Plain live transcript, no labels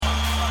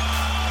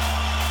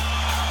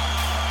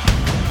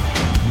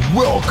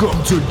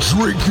Welcome to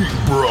Drinking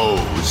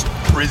Bros,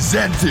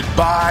 presented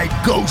by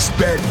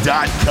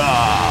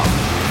GhostBed.com.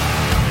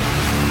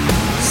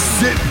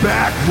 Sit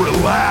back,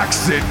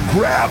 relax, and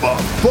grab a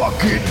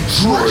fucking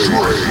drink.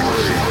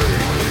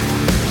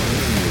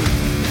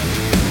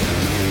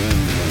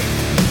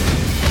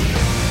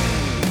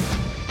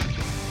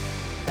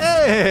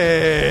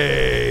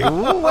 Hey,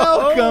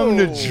 welcome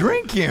to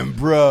Drinking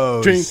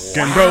Bros.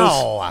 Drinking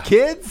Bros.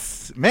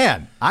 Kids,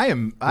 man,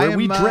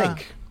 we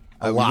drink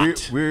a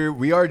lot.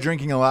 We are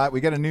drinking a lot.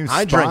 We got a new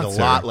sponsor. I drank a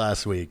lot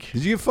last week.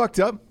 Did you get fucked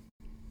up?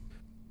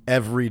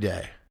 Every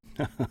day.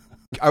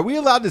 Are we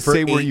allowed to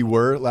say where you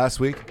were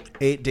last week?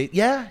 8 days.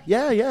 Yeah.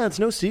 It's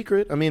no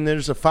secret. I mean,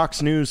 there's a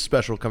Fox News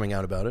special coming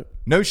out about it.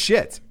 No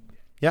shit.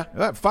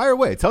 Yeah. Fire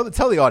away. Tell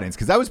the audience,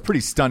 because I was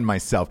pretty stunned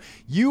myself.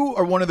 You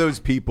are one of those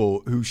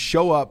people who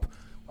show up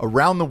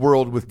around the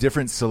world with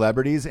different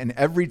celebrities, and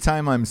every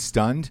time I'm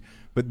stunned.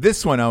 But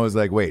this one, I was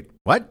like, wait,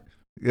 what?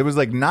 It was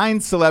like 9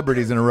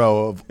 celebrities in a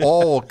row of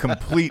all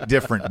complete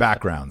different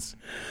backgrounds.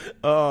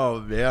 Oh,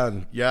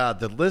 man. Yeah,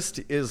 the list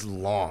is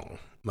long,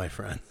 my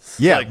friends.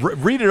 Yeah,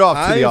 read it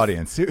off to the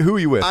audience. Who are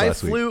you with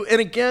last week? I flew, and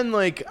again,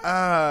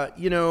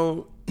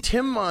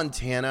 Tim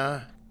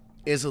Montana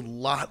is a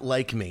lot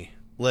like me.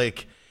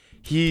 Like,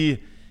 he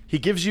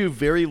gives you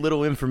very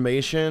little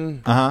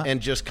information and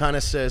just kind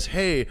of says,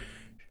 hey,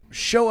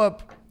 show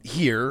up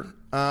here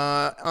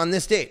on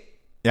this date.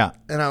 Yeah.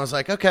 And I was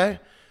like,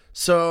 okay.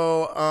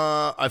 So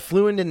I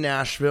flew into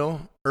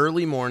Nashville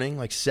early morning,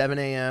 like 7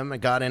 a.m. I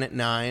got in at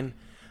 9.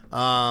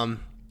 I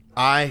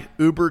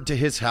Ubered to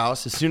his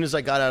house. As soon as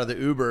I got out of the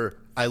Uber,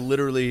 I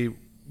literally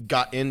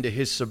got into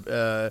his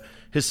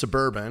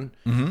Suburban,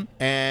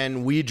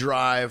 and we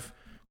drive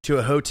to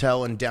a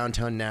hotel in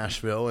downtown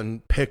Nashville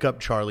and pick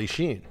up Charlie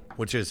Sheen,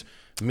 which is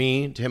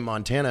me, Tim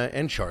Montana,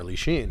 and Charlie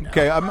Sheen.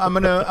 Okay, I'm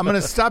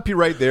gonna stop you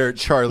right there,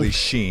 Charlie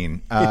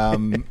Sheen,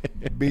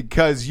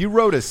 because you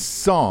wrote a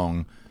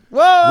song.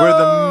 Whoa! Where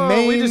the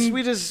main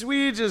we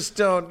just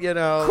don't,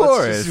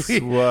 chorus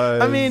was.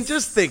 I mean,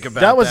 just think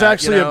about that. Was that,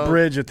 actually a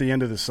bridge at the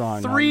end of the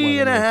song.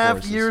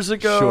 3.5 years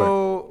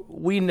ago,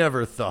 we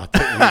never thought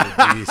that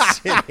we would be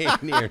sitting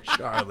near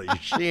Charlie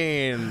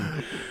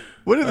Sheen.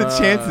 What are the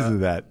chances of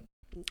that?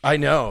 I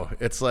know.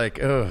 It's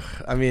like, ugh.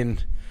 I mean,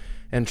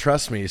 and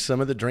trust me, some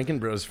of the Drinking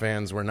Bros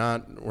fans were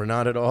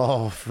not at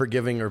all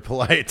forgiving or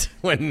polite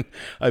when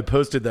I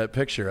posted that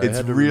picture.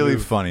 It's really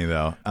funny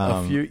though.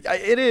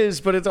 It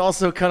is, but it's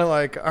also kind of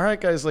like, all right,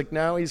 guys, like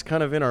now he's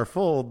kind of in our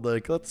fold.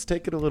 Like, let's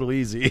take it a little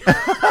easy.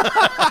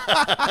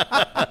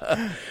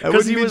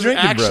 Because he was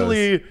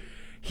actually,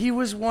 he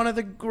was one of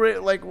the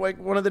great, like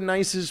one of the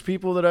nicest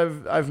people that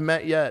I've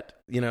met yet.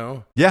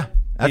 Yeah.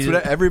 That's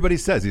what everybody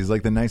says. He's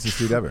like the nicest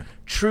dude ever.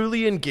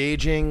 Truly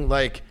engaging.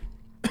 Like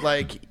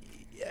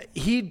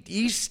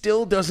he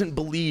still doesn't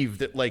believe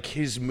that like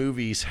his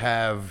movies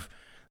have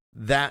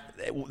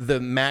the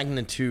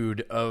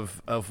magnitude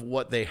of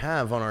what they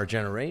have on our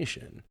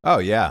generation. Oh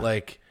yeah.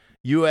 Like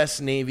U.S.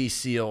 Navy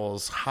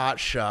SEALs, Hot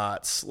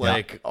Shots,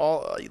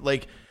 all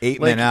like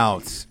 8 Men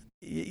Out.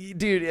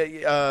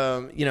 Dude,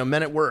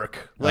 Men at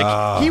Work.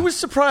 Like he was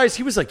surprised.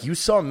 He was like, "You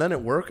saw Men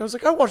at Work?" I was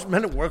like, "I watched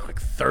Men at Work like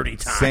 30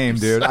 times." Same,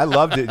 dude. I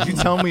loved it. Did you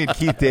tell me you had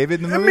Keith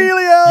David in the movie?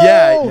 Emilio.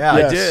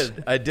 Yeah, yes.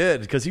 I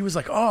did, because he was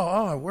like, "Oh,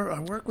 I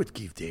worked with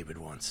Keith David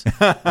once."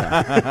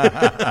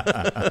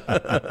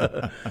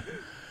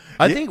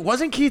 I think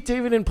wasn't Keith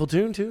David in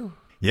Platoon too?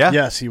 Yeah.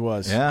 Yes, he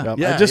was. Yeah.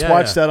 Yep. I just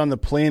watched that on the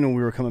plane when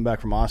we were coming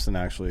back from Austin,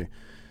 actually.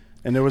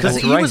 And there was because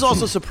he was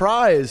also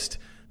surprised.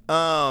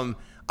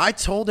 I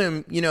told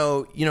him,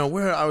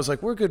 I was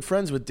like, we're good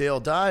friends with Dale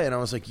Dye, and I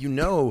was like,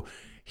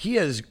 he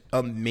has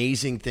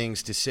amazing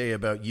things to say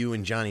about you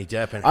and Johnny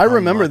Depp, and I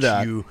remember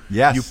that you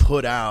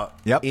put out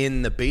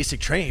in the basic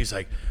training. He's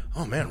like,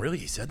 oh man, really?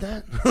 He said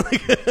that?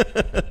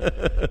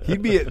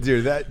 He'd be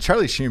that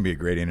Charlie Sheen would be a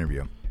great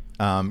interview.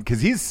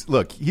 Because he's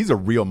a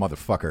real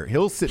motherfucker.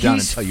 He'll sit down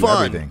and tell you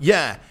everything.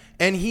 Yeah,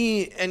 and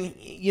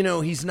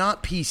he's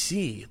not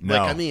PC. No.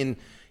 Like, I mean,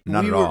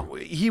 Not at all.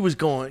 He was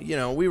going,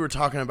 we were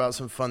talking about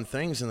some fun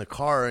things in the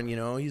car, and,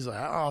 he's like,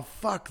 oh,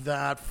 fuck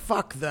that.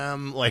 Fuck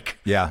them. Like,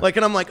 yeah. Like,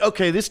 and I'm like,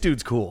 okay, this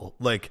dude's cool.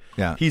 Like,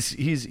 yeah.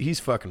 he's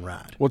fucking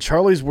rad. Well,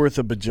 Charlie's worth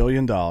 $1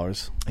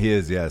 bajillion. He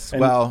is, yes.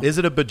 And well, is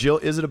it a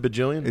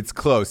bajillion? It's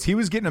close. He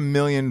was getting $1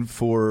 million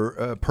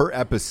for per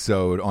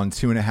episode on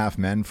 2.5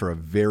 Men for a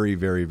very,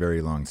 very,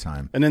 very long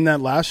time. And then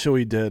that last show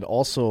he did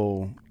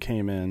also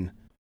came in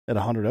at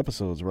 100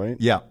 episodes, right?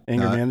 Yeah.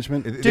 Anger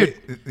Management. Dude.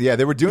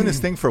 They were doing this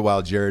thing for a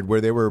while, Jared,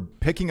 where they were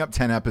picking up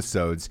 10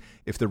 episodes.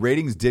 If the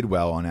ratings did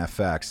well on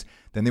FX,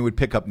 then they would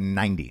pick up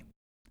 90.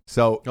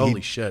 So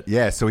holy shit.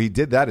 Yeah, so he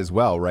did that as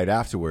well right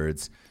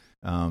afterwards.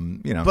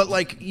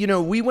 But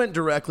we went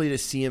directly to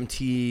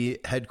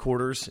CMT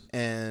headquarters,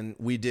 and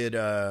we did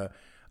a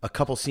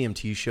couple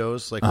CMT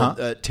shows,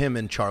 like Tim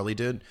and Charlie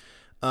did.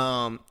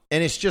 And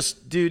it's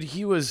just, dude,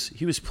 he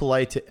was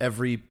polite to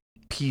every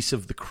piece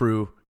of the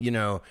crew,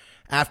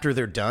 after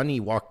they're done, he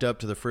walked up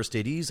to the first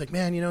AD. He's like,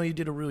 man, you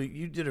did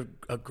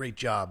a great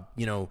job,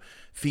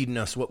 feeding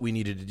us what we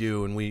needed to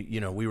do. And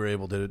we were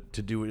able to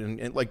do it.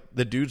 And like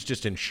the dude's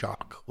just in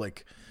shock.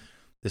 Like,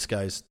 this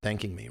guy's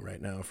thanking me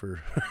right now for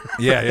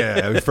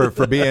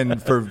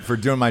for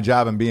doing my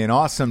job and being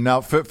awesome.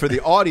 Now for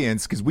the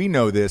audience, because we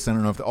know this, I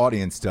don't know if the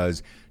audience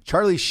does.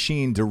 Charlie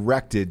Sheen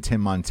directed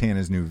Tim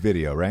Montana's new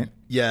video, right?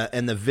 Yeah,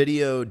 and the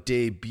video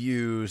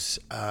debuts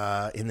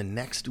in the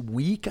next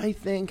week. I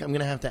think I'm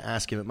gonna have to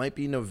ask him. It might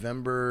be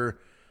November.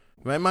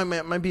 It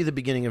might be the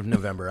beginning of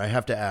November. I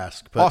have to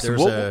ask. But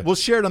awesome. We'll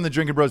share it on the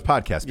Drinking Bros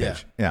podcast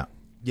page. Yeah.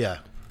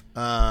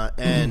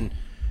 And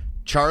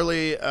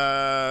Charlie.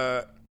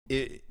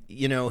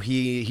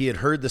 He had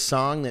heard the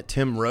song that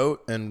Tim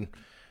wrote, and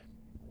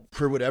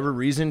for whatever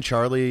reason,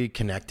 Charlie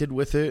connected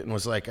with it and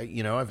was like,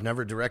 I've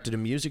never directed a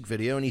music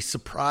video. And he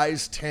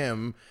surprised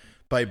Tim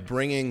by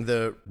bringing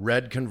the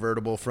red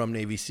convertible from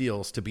Navy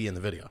SEALs to be in the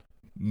video.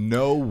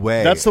 No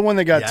way. That's the one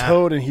that got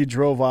towed and he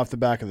drove off the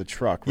back of the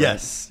truck,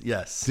 right?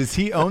 Yes. Does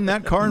he own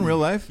that car in real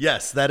life?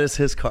 Yes, that is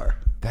his car.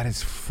 That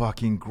is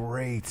fucking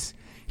great.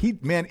 He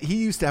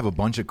used to have a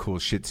bunch of cool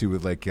shit too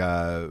with like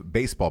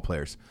baseball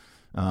players.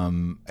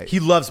 He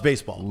loves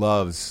baseball.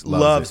 Loves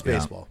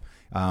baseball.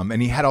 Yeah.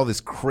 And he had all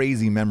this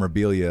crazy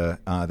memorabilia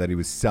that he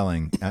was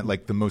selling at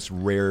like the most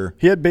rare.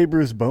 He had Babe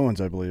Ruth's bones,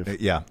 I believe. He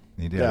did. Yeah.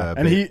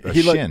 And he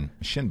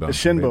shin bone. A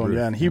shin bone,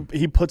 yeah. And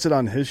he puts it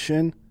on his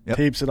shin,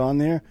 tapes it on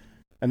there,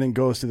 and then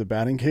goes to the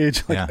batting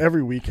cage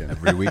every weekend.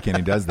 Every weekend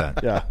he does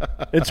that. Yeah.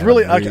 It's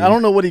really, I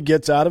don't know what he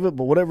gets out of it,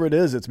 but whatever it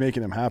is, it's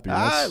making him happy.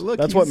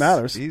 That's what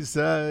matters. He's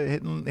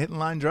hitting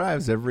line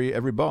drives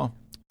every ball.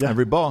 Yeah.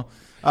 Every ball.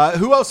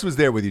 Who else was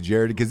there with you,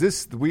 Jared?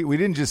 Because we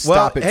didn't just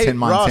stop at Tim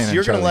Montana. Ross,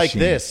 you're going to like Sheen.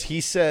 this.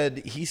 He said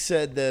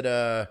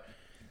that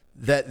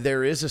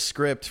there is a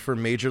script for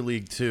Major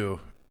League 2.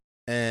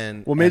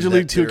 Major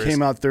League 2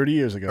 came out 30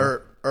 years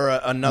ago.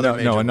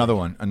 Another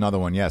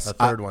one, yes. A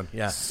third one,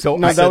 yeah. So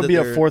that would be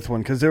a fourth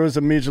one, because there was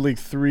a Major League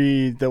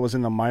 3 that was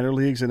in the minor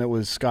leagues, and it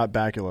was Scott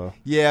Bakula.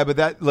 Yeah, but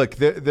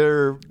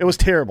it was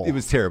terrible. It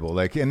was terrible.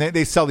 Like, and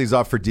they sell these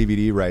off for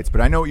DVD rights,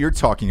 but I know what you're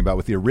talking about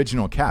with the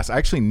original cast. I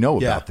actually know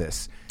about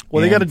this.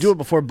 Well, they got to do it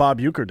before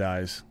Bob Uecker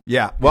dies.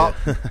 Yeah, well,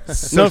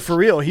 no, for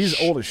real, he's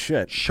old as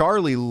shit.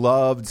 Charlie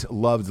loved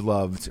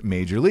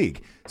Major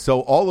League. So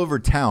all over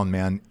town,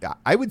 man,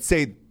 I would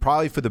say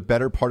probably for the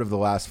better part of the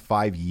last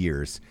 5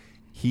 years,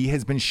 he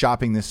has been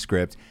shopping this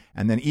script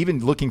and then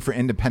even looking for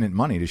independent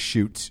money to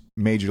shoot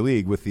Major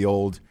League with the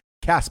old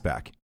cast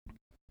back.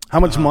 How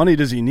much money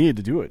does he need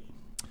to do it?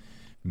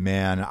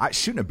 Man,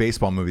 shooting a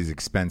baseball movie is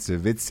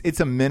expensive. It's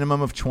a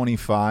minimum of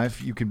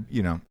 25. You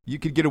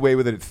could get away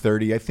with it at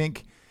 30. I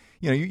think.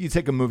 You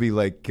take a movie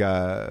like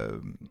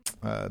The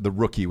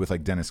Rookie with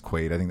like Dennis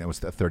Quaid. I think that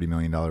was a $30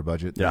 million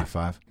budget,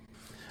 35.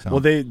 So. Well,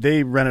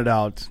 they rented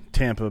out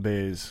Tampa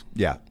Bay's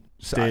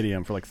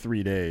stadium for like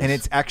 3 days. And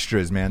it's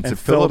extras, man. And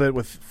filled it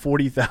with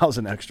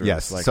 40,000 extras.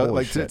 Yes. So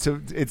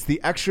it's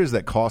the extras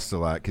that cost a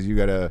lot because you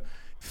got to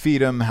feed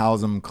them,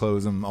 house them,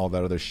 clothes them, all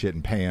that other shit,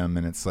 and pay them.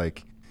 And it's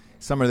like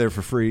some are there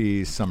for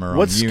free, some are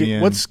on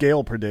union. What's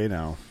scale per day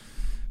now?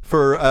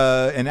 For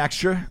an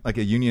extra, like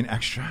a union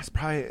extra, it's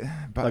probably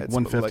like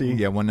 150. Like,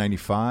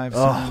 195.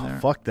 Oh,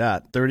 fuck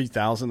that!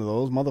 30,000 of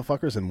those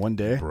motherfuckers in one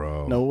day,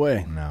 bro. No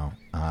way. No.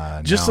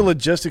 Just the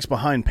logistics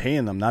behind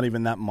paying them, not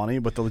even that money,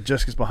 but the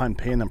logistics behind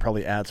paying them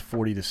probably adds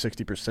 40 to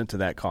 60% to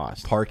that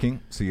cost.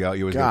 Parking, so you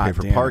always got to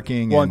pay for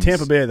parking. Well, in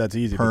Tampa Bay, that's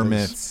easy.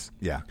 Permits,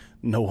 yeah.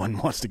 No one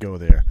wants to go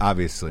there.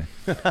 Obviously,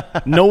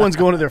 no one's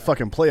going to their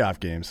fucking playoff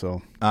game.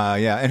 So,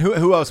 And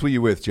who else were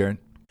you with, Jared?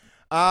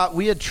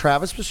 We had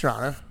Travis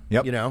Pastrana.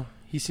 Yep.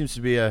 He seems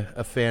to be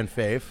a fan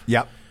fave.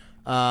 Yep.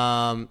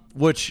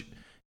 Which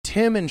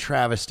Tim and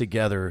Travis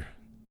together,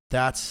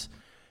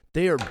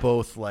 they are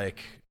both like,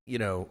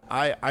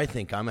 I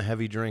think I'm a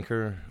heavy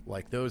drinker.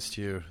 Like those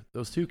two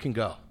can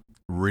go.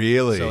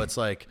 Really? So it's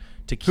like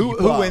to keep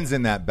who wins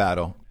in that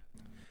battle?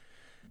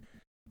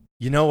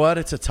 You know what?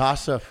 It's a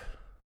toss up.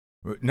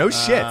 No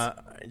shit.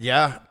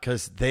 Yeah,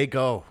 because they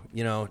go.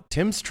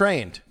 Tim's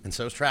trained, and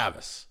so's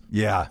Travis.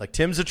 Yeah. Like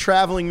Tim's a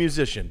traveling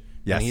musician.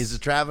 Yes. And he's a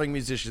traveling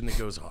musician that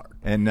goes hard.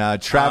 And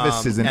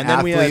Travis is an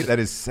athlete that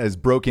has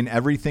broken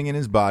everything in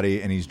his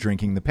body, and he's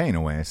drinking the pain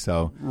away.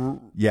 So,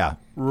 yeah.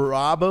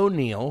 Rob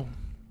O'Neill.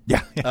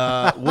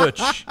 Yeah.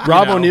 Which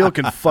Rob O'Neill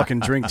can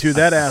fucking drink too.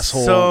 That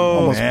asshole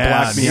almost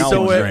blacked me out.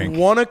 So at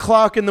 1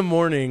 o'clock in the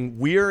morning,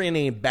 we're in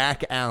a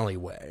back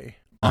alleyway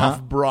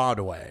off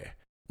Broadway.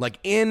 Like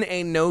in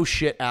a no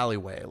shit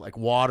alleyway, like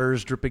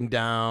water's dripping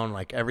down,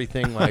 like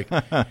everything. Like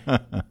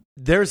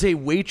there's a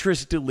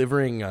waitress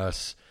delivering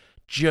us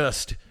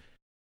just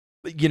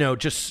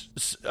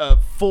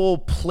full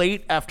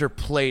plate after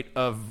plate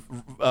of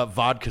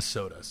vodka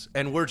sodas.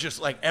 And we're just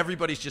like,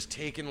 everybody's just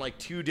taking like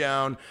 2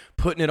 down,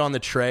 putting it on the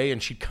tray,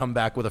 and she'd come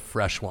back with a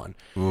fresh one.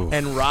 Oof.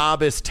 And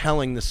Rob is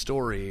telling the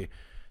story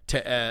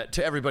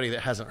to everybody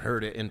that hasn't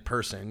heard it in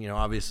person.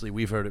 Obviously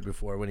we've heard it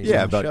before when he's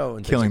on the show.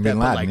 And killing Bin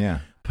Laden,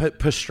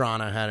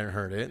 Pastrana hadn't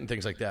heard it and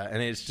things like that.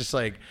 And it's just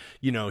like,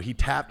 he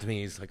tapped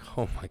me. He's like,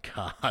 oh my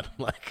God.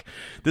 Like,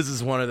 this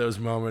is one of those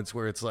moments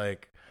where it's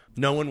like,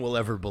 no one will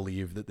ever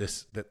believe that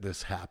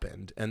this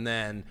happened. And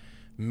then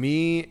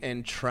me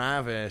and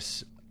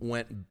Travis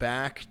went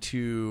back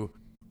to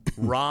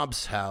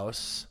Rob's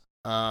house,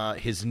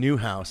 his new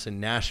house in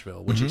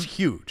Nashville, which is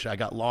huge. I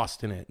got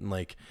lost in it. And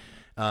like,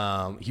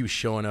 he was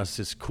showing us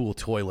this cool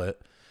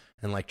toilet,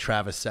 and like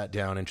Travis sat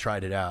down and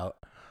tried it out.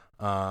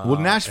 Well,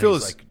 Nashville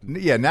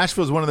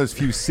is one of those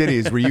few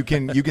cities where you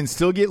can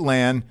still get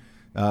land.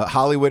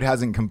 Hollywood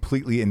hasn't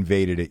completely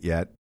invaded it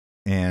yet,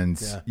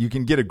 and you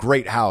can get a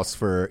great house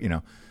for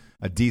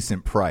a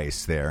decent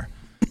price there.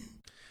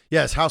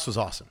 Yeah, his house was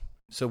awesome.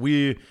 So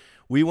we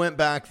went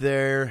back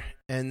there,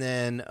 and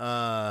then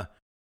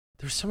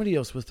there's somebody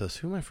else with us.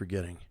 Who am I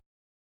forgetting?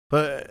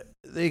 But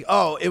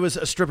it was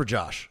a stripper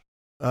Josh.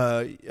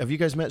 Have you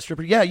guys met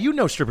stripper? Yeah, you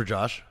know stripper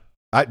Josh.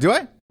 Do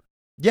I?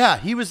 Yeah,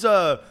 he was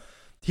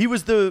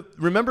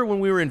remember when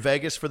we were in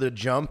Vegas for the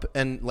jump,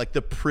 and like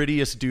the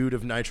prettiest dude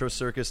of Nitro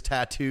Circus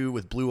tattoo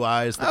with blue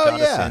eyes that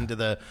got us into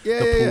the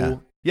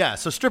pool. Yeah,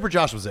 so stripper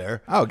Josh was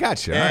there. Oh,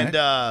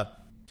 gotcha.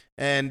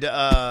 And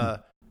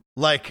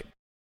like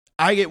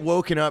I get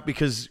woken up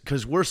because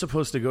we're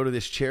supposed to go to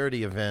this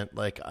charity event.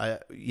 Like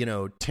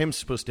Tim's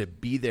supposed to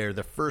be there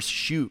the first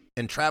shoot,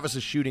 and Travis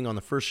is shooting on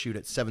the first shoot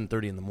at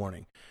 7:30 in the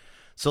morning.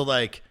 So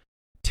like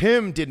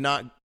Tim did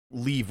not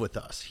leave with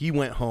us. He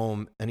went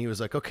home and he was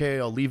like, okay,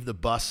 I'll leave the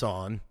bus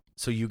on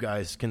so you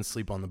guys can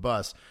sleep on the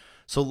bus.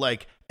 So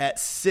like at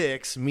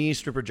 6, me,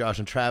 stripper Josh,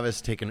 and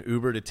Travis take an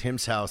Uber to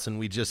Tim's house, and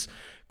we just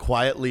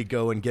quietly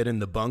go and get in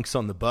the bunks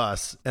on the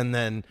bus. And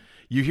then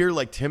you hear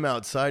like Tim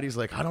outside. He's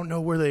like, I don't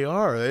know where they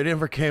are. They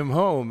never came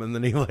home. And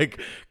then he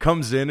like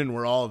comes in and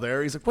we're all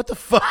there. He's like, what the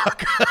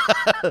fuck?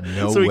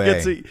 No so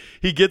way.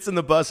 He gets in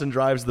the bus and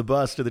drives the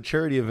bus to the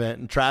charity event,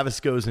 and Travis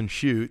goes and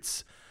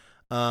shoots.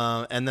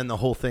 And then the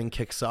whole thing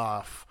kicks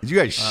off. Did you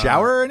guys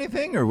shower or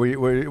anything, or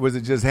was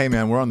it just, hey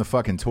man, we're on the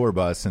fucking tour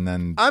bus, and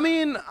then? I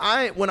mean,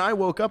 when I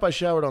woke up, I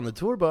showered on the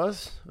tour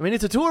bus. I mean,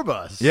 it's a tour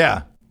bus.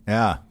 Yeah.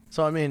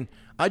 So I mean,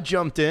 I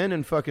jumped in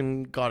and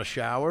fucking got a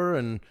shower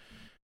and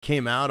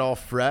came out all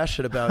fresh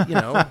at about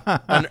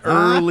an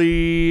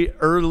early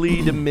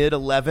to mid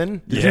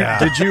 11.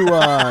 Did you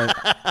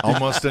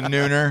Almost a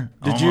nooner.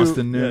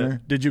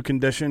 Did you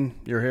condition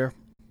your hair?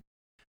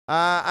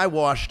 I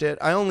washed it.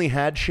 I only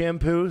had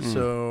shampoo,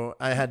 so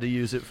I had to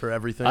use it for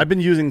everything. I've been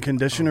using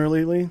conditioner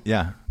lately.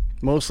 Yeah.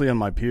 Mostly on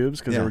my pubes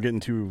because they were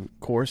getting too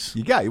coarse.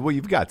 You've got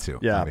to.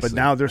 Yeah, obviously. But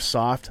now they're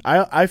soft.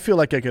 I feel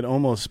like I could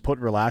almost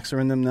put relaxer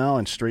in them now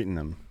and straighten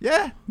them.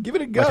 Yeah, give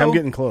it a go. Like I'm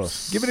getting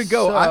close. Give it a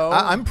go.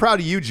 I'm proud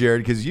of you,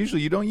 Jared, because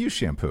usually you don't use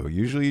shampoo.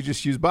 Usually you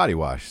just use body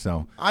wash.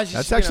 So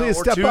that's actually a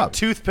step up.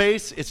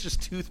 Toothpaste. It's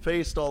just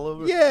toothpaste all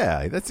over.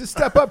 Yeah, that's a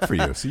step up for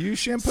you. So you use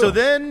shampoo. So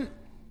then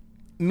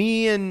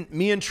me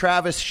and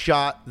Travis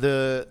shot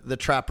the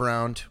trap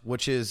round,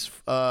 which is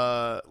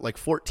like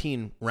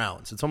 14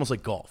 rounds. It's almost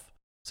like golf.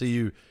 So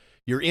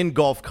you're in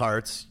golf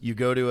carts. You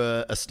go to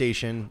a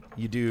station.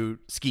 You do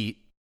skeet,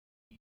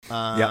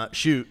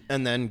 shoot,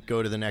 and then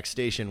go to the next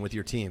station with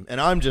your team.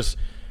 And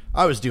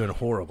I was doing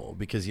horrible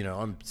because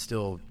I'm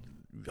still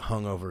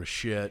hungover as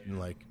shit and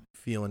like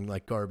feeling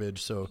like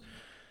garbage. So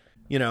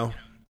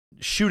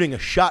shooting a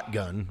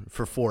shotgun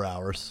for 4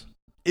 hours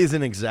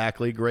isn't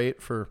exactly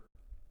great for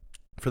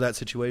that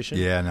situation.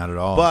 Yeah, not at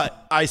all.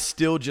 But I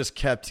still just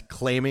kept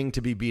claiming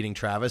to be beating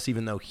Travis,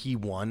 even though he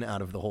won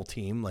out of the whole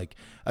team. Like,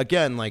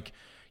 again, like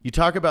you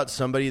talk about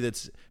somebody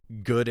that's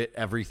good at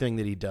everything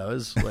that he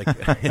does. Like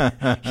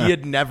he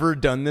had never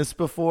done this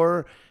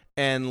before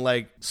and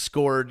like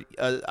scored,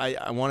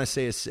 I want to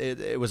say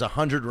it was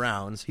 100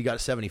 rounds. He got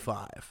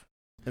 75.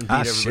 And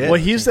beat everybody. Well,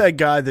 he's that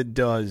guy that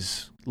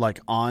does like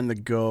on the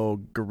go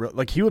guerrilla.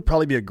 Like he would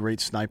probably be a great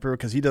sniper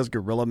because he does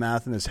guerrilla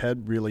math in his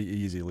head really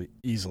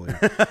easily.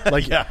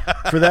 Like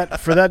for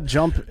that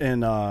jump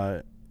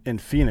in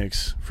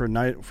Phoenix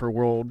for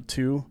World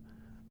 2,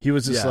 he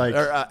was just like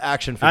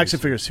action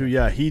figures 2.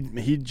 Yeah, he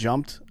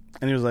jumped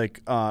and he was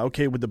like,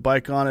 okay, with the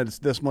bike on it, it's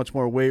this much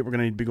more weight. We're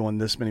gonna need to be going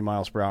this many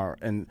miles per hour.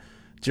 And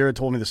Jared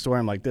told me the story.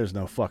 I'm like, there's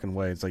no fucking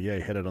way. It's like, yeah,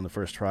 he hit it on the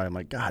first try. I'm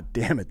like, God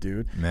damn it,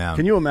 dude. Man.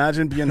 Can you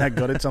imagine being that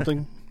good at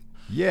something?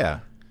 Yeah,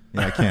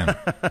 I can.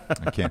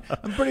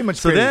 I'm pretty much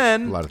so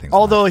then, a lot of things.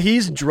 Although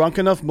he's drunk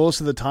enough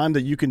most of the time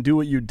that you can do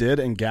what you did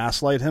and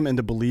gaslight him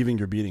into believing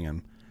you're beating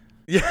him.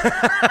 Yeah.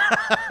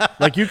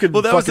 Like you could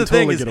that was the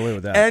totally thing, get away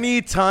with that.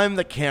 Anytime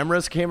the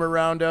cameras came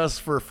around us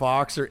for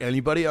Fox or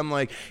anybody, I'm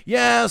like,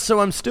 yeah,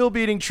 so I'm still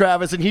beating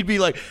Travis. And he'd be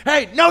like,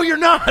 hey, no, you're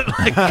not.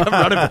 Like, come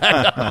running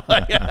back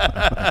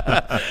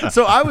up.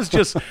 So I was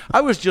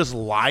just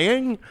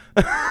lying.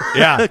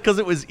 Yeah. Because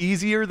it was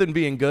easier than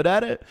being good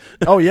at it.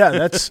 Oh,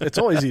 yeah. It's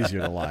always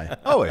easier to lie.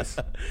 Always.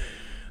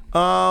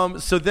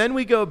 So then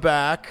we go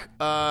back.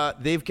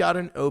 They've got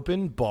an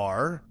open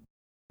bar.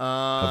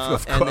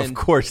 Of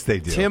course they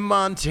do. Tim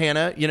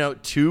Montana,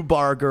 2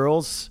 bar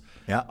girls.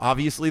 Yeah.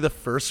 Obviously, the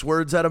first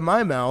words out of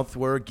my mouth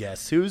were,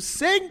 guess who's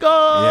single?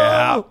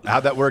 Yeah.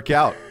 How'd that work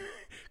out?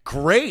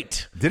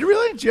 great. Did it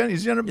really?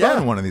 He's end up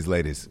loving one of these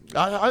ladies.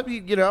 I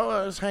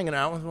was hanging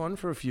out with one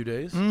for a few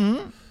days.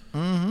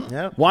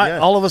 Yeah. Why Yeah.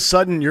 all of a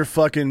sudden you're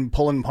fucking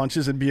pulling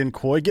punches and being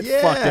coy? Get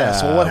fucked,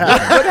 asshole. What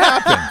happened? What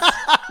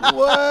happened?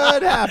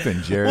 What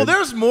happened, Jared? Well,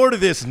 there's more to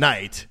this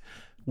night.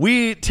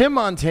 Tim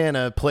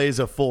Montana plays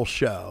a full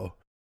show.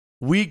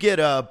 We get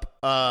up.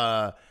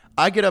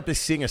 I get up to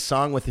sing a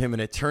song with him,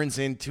 and it turns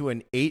into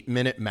an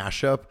 8-minute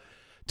mashup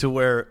to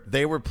where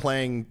they were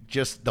playing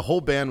the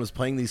whole band was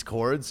playing these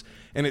chords,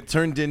 and it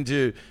turned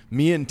into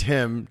me and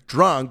Tim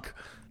drunk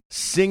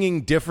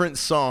singing different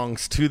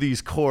songs to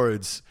these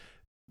chords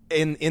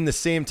in the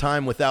same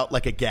time without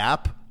like a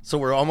gap. So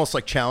we're almost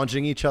like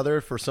challenging each other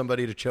for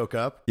somebody to choke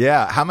up.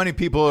 Yeah. How many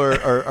people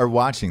are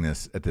watching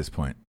this at this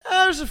point?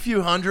 There's a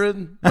few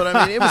hundred, but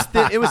I mean,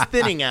 it was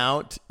thinning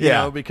out, you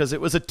know, because it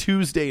was a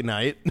Tuesday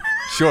night.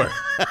 Sure.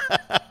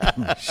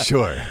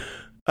 Sure.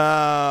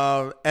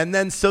 And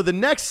then so the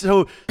next,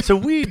 so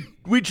we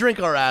drink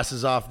our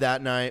asses off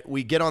that night.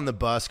 We get on the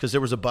bus because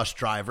there was a bus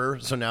driver.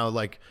 So now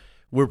like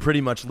we're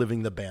pretty much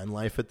living the band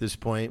life at this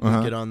point. We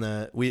get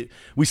on we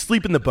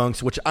sleep in the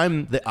bunks, which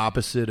I'm the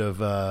opposite of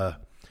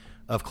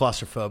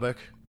claustrophobic.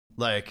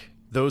 Like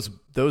those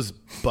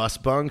bus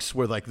bunks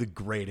were like the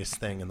greatest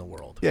thing in the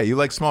world. Yeah, you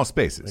like small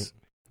spaces.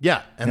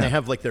 Yeah, and they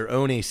have like their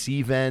own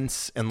AC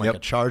vents and like a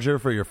charger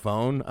for your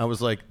phone. I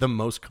was like the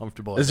most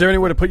comfortable. Is there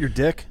anywhere to put your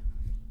dick?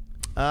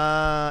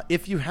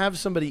 If you have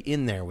somebody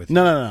in there with you.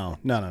 No.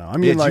 I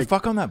mean, Did you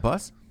fuck on that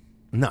bus?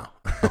 No.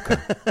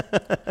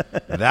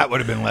 That would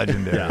have been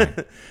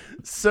legendary.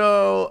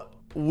 So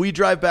we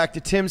drive back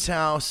to Tim's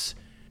house.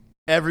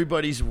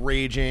 Everybody's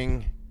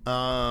raging.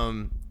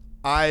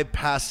 I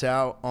pass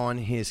out on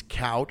his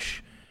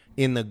couch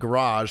in the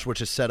garage,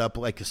 which is set up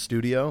like a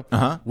studio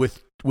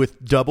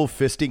with double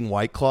fisting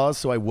White Claws.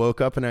 So I woke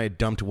up and I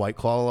dumped White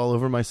Claw all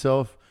over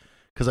myself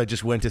because I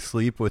just went to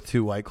sleep with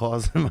 2 White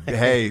Claws in my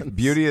hands.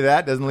 Beauty of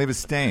that doesn't leave a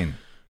stain.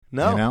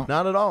 No, you know?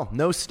 not at all.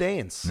 No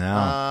stains.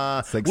 No.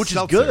 It's like which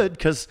seltzer. is good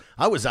because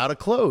I was out of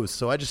clothes,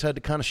 so I just had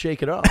to kind of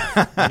shake it off.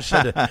 I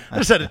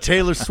just had to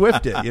Taylor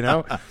Swift it, you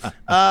know?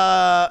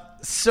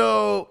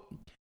 So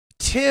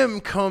Tim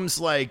comes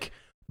like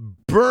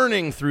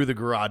burning through the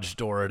garage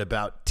door at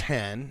about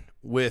 10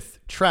 with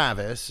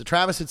Travis.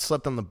 Travis had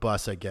slept on the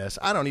bus, I guess.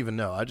 I don't even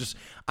know.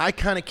 I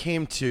kind of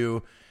came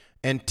to,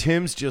 and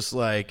Tim's just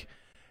like,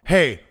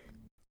 hey,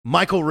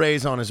 Michael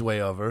Ray's on his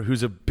way over,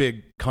 who's a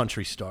big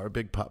country star,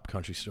 big pop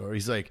country star.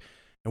 He's like,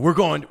 and we're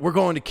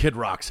going to Kid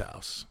Rock's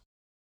house.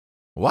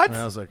 What? And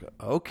I was like,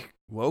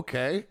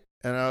 okay.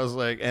 And I was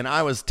like, and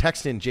I was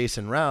texting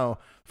Jason Rao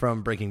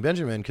from Breaking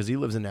Benjamin because he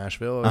lives in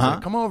Nashville. I was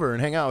like, come over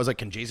and hang out. I was like,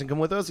 can Jason come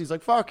with us? He's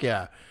like, fuck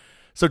yeah.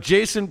 So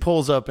Jason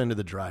pulls up into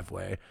the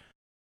driveway.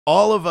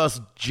 All of us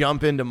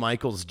jump into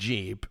Michael's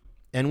Jeep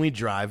and we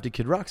drive to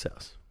Kid Rock's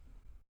house.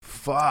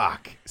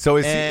 Fuck. So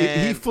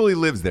he fully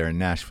lives there in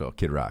Nashville,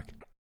 Kid Rock?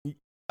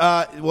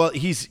 Well,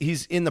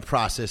 he's in the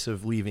process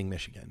of leaving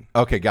Michigan.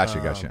 Okay,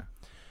 gotcha.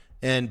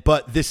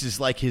 But this is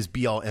like his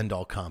be-all,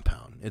 end-all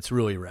compound. It's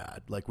really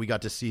rad. Like, we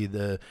got to see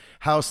the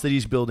house that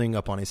he's building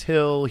up on his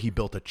hill. He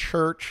built a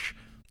church.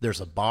 There's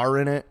a bar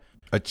in it.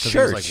 A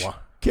church? Like,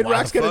 Kid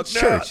Rock's got a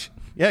church?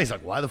 Yeah, he's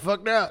like, why the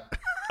fuck not?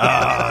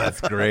 Oh,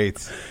 that's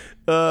great.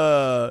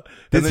 Let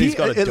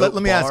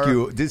me ask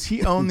you, does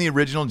he own the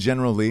original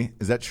General Lee?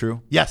 Is that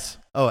true? Yes.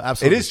 Oh,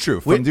 absolutely. It is true.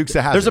 From Dukes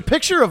of Hazzard. There's a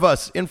picture of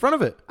us in front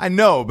of it. I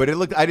know, but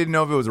I didn't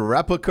know if it was a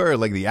replica or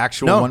like the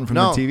actual one from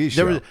the TV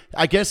show.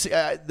 I guess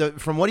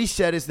from what he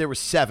said is there were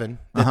 7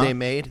 that they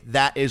made.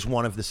 That is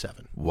one of the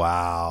 7.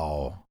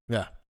 Wow.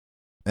 Yeah.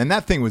 And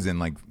that thing was in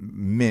like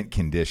mint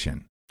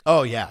condition.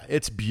 Oh yeah,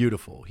 it's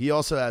beautiful. He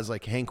also has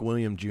like Hank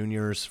William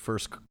Jr.'s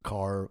first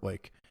car.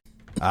 Like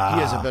he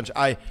has a bunch.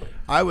 I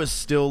was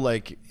still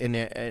like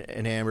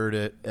enamored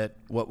at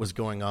what was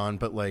going on,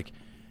 but like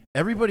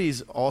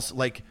everybody's also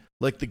like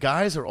the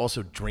guys are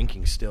also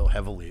drinking still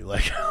heavily.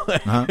 Like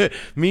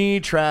me,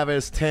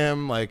 Travis,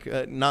 Tim,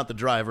 like not the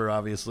driver,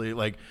 obviously.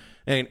 Like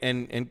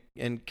and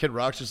Kid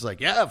Rock's just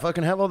like, yeah,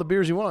 fucking have all the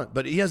beers you want.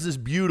 But he has this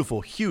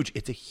beautiful, huge.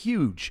 It's a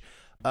huge.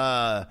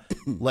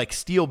 Like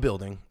steel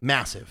building,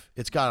 massive.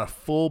 It's got a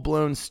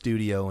full-blown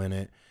studio in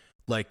it,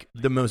 like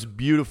the most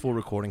beautiful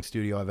recording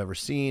studio I've ever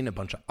seen. A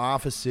bunch of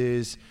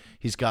offices.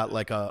 He's got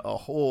like a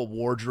whole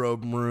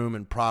wardrobe room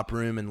and prop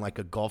room and like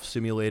a golf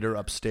simulator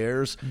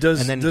upstairs.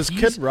 Does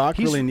Kid Rock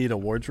really need a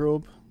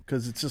wardrobe?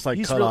 Because it's just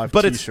like cut off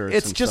but t-shirts.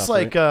 It's just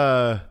stuff,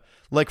 like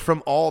like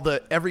from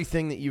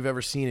everything that you've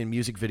ever seen in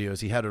music videos,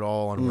 he had it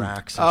all on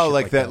racks. And shit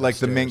like that, like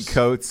the upstairs. mink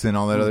coats and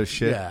all that other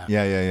shit.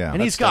 Yeah. And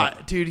he's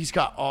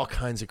got all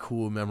kinds of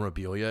cool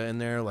memorabilia in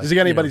there. Like, does he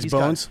got anybody's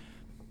bones?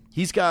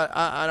 He's got.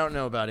 I don't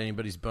know about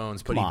anybody's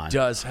bones, but he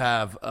does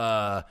have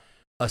a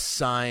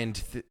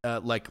signed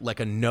like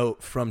a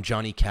note from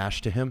Johnny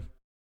Cash to him.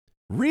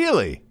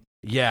 Really?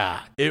 Yeah,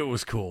 it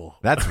was cool.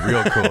 That's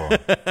real cool.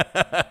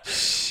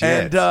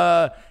 Shit.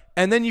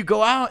 And then you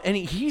go out, and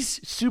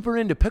he's super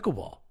into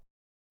pickleball.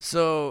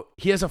 So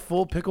he has a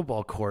full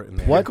pickleball court in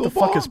there. What the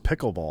fuck is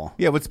pickleball?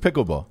 Yeah, what's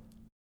pickleball?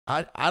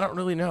 I don't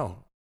really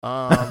know.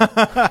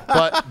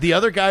 But the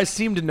other guys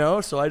seemed to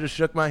know, so I just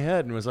shook my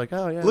head and was like,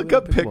 "Oh yeah." Look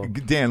up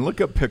Dan. Look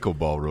up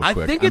pickleball real quick.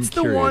 I think it's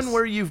I'm curious. the one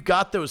where you've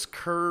got those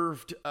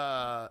curved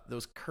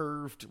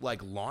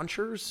like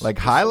launchers, like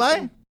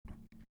highlight.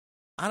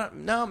 I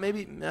don't know.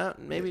 Maybe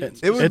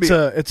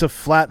it's a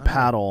flat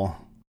paddle,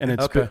 and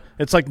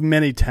it's like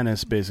mini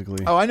tennis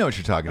basically. Oh, I know what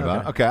you're talking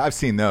about. Okay, I've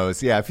seen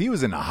those. Yeah, if he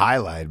was in a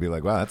highlight, I'd be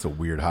like, wow, that's a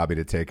weird hobby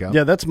to take up.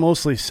 Yeah, that's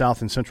mostly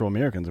South and Central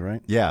Americans,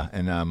 right? Yeah,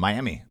 and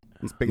Miami.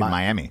 It's big in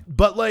Miami.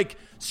 But like,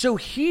 so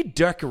he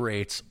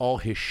decorates all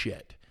his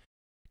shit.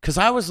 Because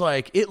I was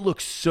like, it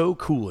looks so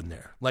cool in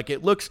there. Like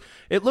it looks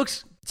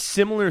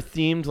similar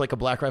themed, like a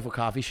Black Rifle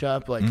coffee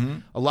shop. Like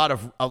a lot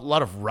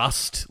of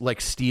rust,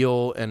 like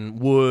steel and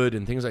wood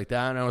and things like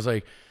that. And I was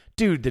like,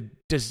 dude, the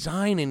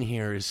design in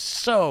here is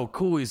so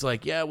cool. He's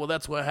like, yeah, well,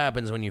 that's what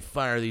happens when you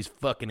fire these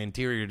fucking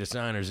interior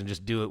designers and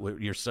just do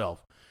it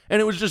yourself.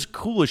 And it was just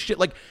cool as shit.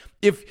 Like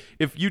if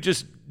you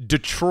just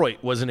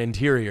Detroit was an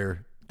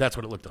interior, that's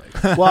what it looked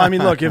like. Well, I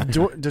mean, look, if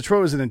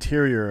Detroit was an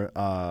interior,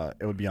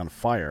 it would be on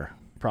fire,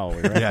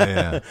 probably, right?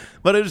 Yeah.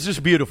 But it was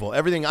just beautiful.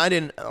 Everything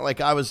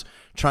I was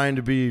trying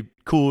to be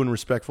cool and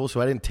respectful,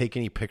 so I didn't take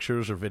any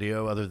pictures or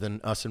video other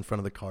than us in front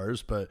of the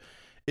cars, but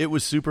it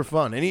was super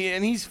fun.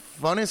 And he's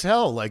fun as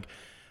hell. Like,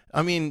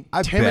 I mean,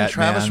 Tim and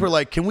Travis were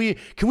like, can we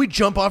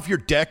jump off your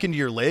deck into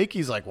your lake?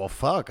 He's like, well,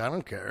 fuck, I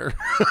don't care.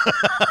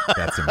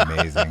 That's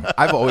amazing.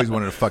 I've always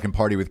wanted to fucking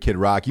party with Kid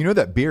Rock. You know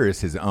that beer is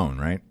his own,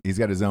 right? He's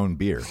got his own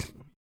beer.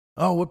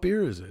 Oh, what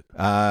beer is it?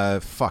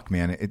 Fuck,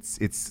 man.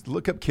 It's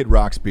look up Kid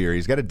Rock's beer.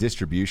 He's got a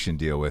distribution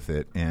deal with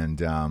it,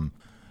 and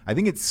I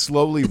think it's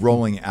slowly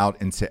rolling out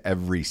into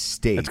every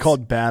state. It's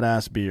called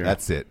Badass Beer.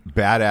 That's it,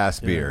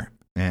 Badass Beer.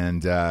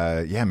 And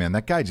yeah, man,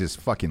 that guy just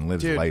fucking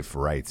lives life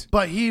right.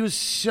 But he was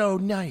so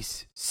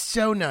nice,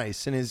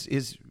 and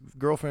his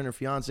girlfriend or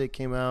fiance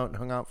came out and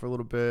hung out for a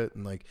little bit,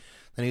 and like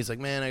then he's like,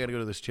 man, I got to go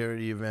to this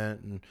charity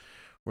event, and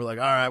we're like,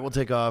 all right, we'll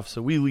take off.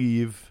 So we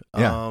leave,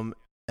 and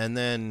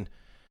then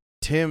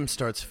Tim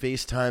starts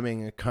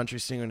FaceTiming a country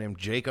singer named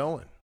Jake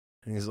Owen.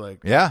 And he's like,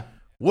 yeah,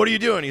 what are you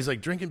doing? He's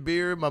like, drinking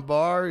beer at my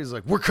bar. He's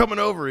like, we're coming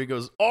over. He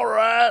goes, all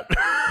right.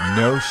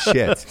 No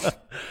shit.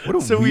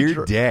 What a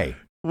weird day.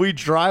 We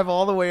drive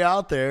all the way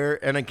out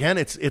there. And again,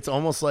 it's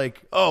almost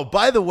like, oh,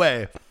 by the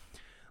way,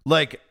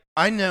 like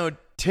I know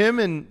Tim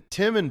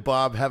and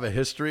Bob have a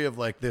history of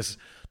like this.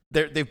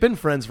 They've been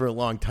friends for a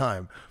long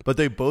time, but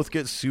they both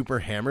get super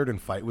hammered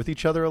and fight with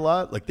each other a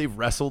lot. Like they've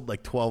wrestled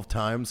like 12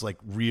 times, like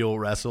real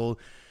wrestle.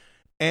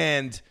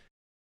 And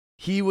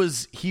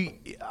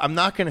I'm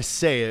not going to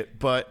say it,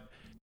 but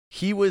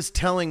he was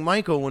telling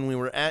Michael when we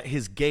were at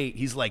his gate,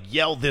 he's like,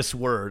 yell this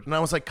word. And I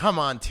was like, come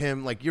on,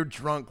 Tim, like you're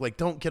drunk. Like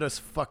don't get us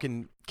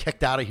fucking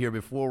kicked out of here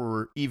before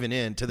we're even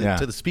in to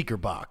the speaker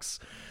box.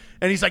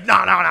 And he's like,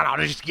 no,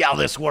 just yell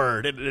this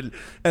word.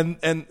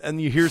 And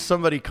you hear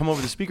somebody come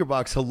over the speaker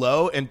box,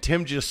 hello, and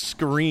Tim just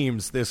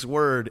screams this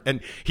word,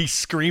 and he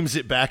screams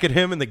it back at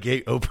him, and the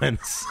gate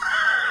opens.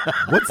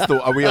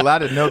 Are we allowed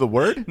to know the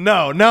word?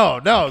 No,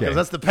 because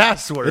that's the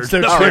password. It's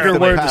their trigger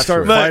word to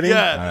start fighting.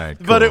 Yeah, right,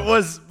 cool. but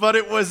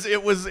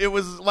it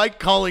was like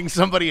calling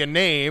somebody a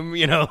name,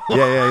 you know.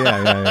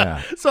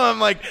 Yeah. So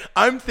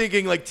I'm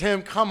thinking like,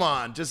 Tim, come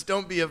on, just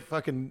don't be a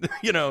fucking,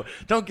 you know,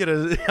 don't get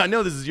I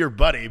know this is your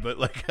buddy, but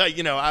like,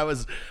 you know,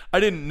 I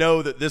didn't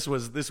know that this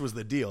was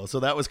the deal. So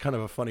that was kind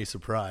of a funny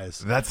surprise.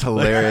 That's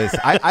hilarious.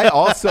 I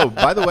also,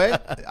 by the way,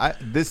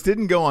 this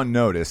didn't go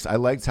unnoticed. I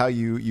liked how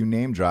you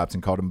name dropped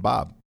and called him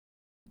Bob.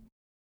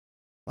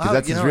 Because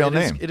that's his real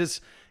name.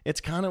 It's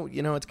kind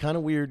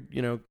of weird,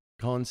 you know,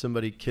 calling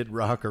somebody Kid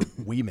Rock or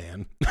Wee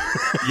Man.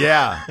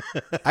 Yeah.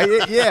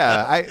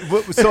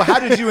 So how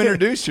did you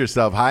introduce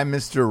yourself? Hi,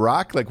 Mr.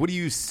 Rock? Like, what do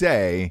you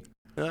say?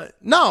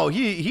 No,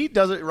 he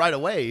does it right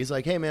away. He's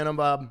like, hey, man, I'm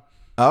Bob.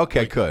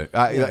 Okay, good.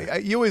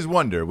 You always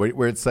wonder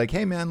where it's like,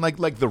 hey, man, like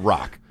The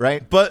Rock,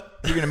 right? But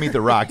you're going to meet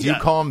The Rock. Do you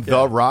call him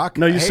The Rock?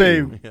 No, you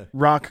say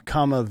Rock,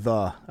 I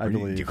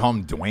believe. Do you call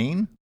him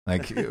Dwayne?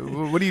 Like,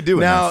 what do you do in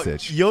now, that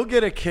stitch? You'll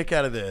get a kick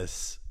out of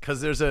this because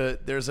there's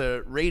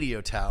a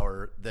radio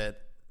tower that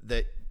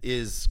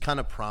is kind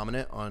of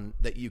prominent on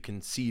that you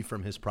can see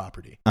from his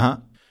property. Uh-huh.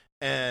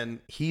 And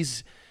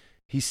he's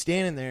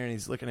standing there and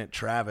he's looking at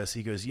Travis.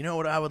 He goes, you know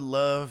what I would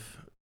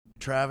love,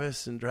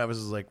 Travis? And Travis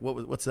is like,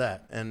 what's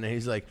that? And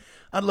he's like,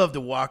 I'd love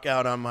to walk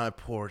out on my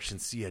porch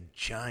and see a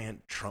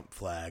giant Trump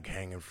flag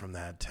hanging from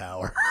that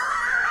tower.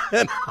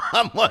 And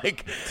I'm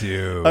like,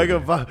 dude, I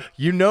go,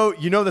 you know,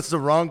 that's the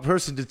wrong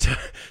person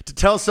to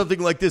tell something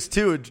like this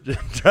to. And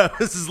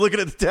Travis is looking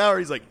at the tower.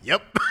 He's like,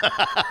 yep.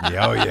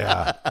 Oh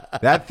yeah,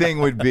 that thing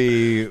would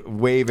be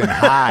waving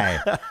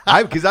high.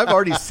 Because I've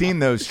already seen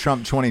those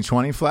Trump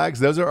 2020 flags.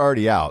 Those are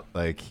already out,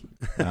 like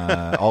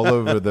all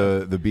over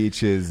the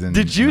beaches. And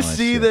did you that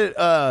see shit.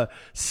 that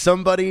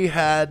somebody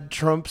had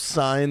Trump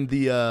sign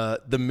the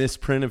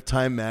misprint of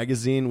Time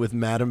magazine with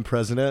Madam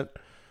President?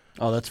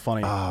 Oh, that's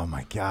funny. Oh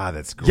my God,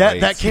 that's great. Yeah,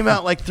 that came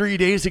out like 3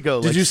 days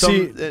ago. Did you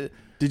see?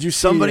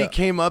 Somebody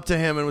came up to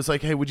him and was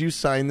like, "Hey, would you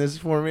sign this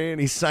for me?" And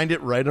he signed it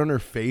right on her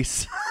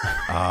face.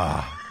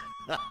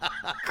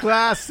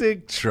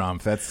 Classic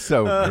Trump. That's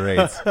so great.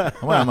 I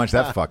wonder how much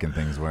that fucking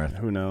thing's worth.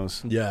 Who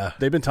knows? Yeah.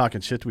 They've been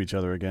talking shit to each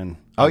other again.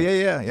 Oh,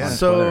 yeah.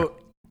 So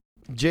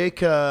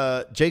Jake's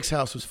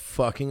house was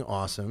fucking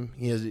awesome.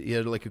 He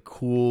had like a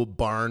cool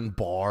barn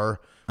bar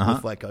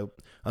with like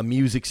a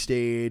music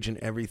stage and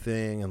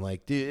everything, and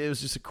like, dude, it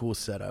was just a cool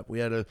setup. We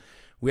had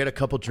a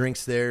couple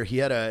drinks there. He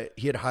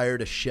had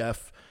hired a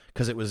chef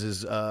because it was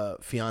his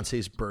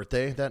fiance's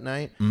birthday that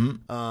night.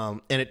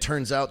 And it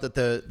turns out that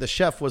the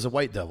chef was a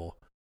white devil.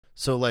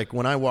 So like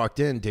when I walked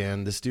in,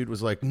 Dan, this dude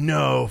was like,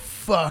 "No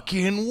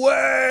fucking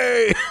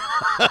way!"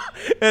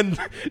 And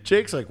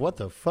Jake's like, "What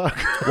the fuck?"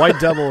 White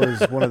Devil is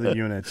one of the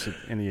units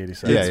in the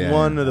 87. It's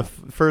one of the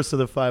first of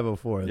the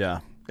 504. Yeah,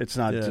 it's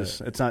not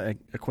it's not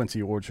a Quincy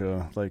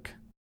Orcha like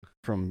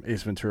from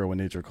Ace Ventura When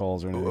Nature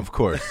Calls or anything. Of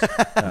course.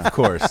 Of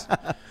course.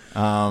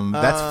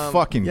 That's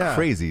fucking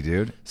crazy,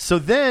 dude. So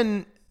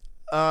then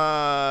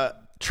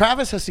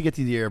Travis has to get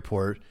to the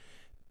airport.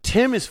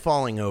 Tim is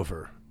falling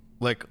over,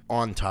 like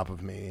on top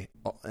of me,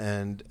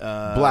 and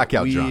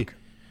blackout drunk.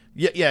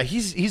 Yeah,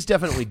 he's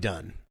definitely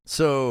done.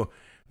 So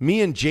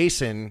me and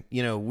Jason,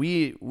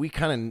 we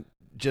kind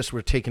of just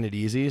were taking it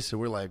easy. So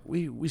we're like,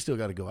 we still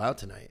got to go out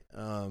tonight.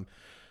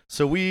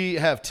 So we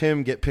have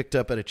Tim get picked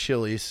up at a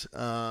Chili's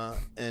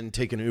and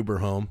take an Uber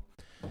home,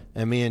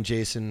 and me and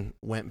Jason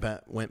went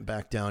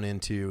back down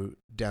into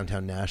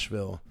downtown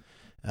Nashville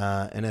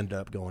and ended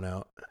up going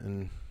out,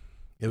 and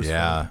it was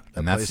fun.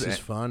 That place is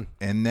fun.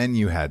 And then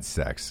you had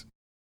sex.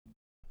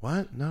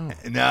 What?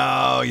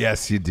 No.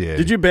 Yes, you did.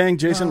 Did you bang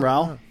Jason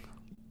Rao?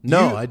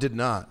 No, I did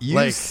not.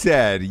 You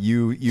said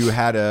you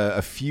had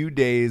a few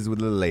days with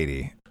a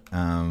lady.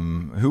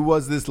 Who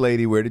was this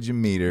lady? Where did you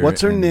meet her?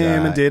 What's her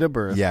name and date of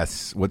birth?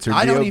 Yes. What's her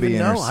I DOB don't even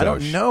and her know. I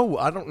don't soch? know.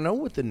 I don't know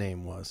what the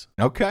name was.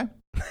 Okay.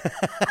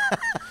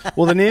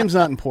 Well, the name's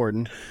not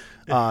important.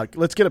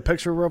 Let's get a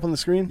picture of her up on the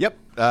screen. Yep.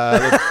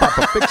 Let's pop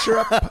a picture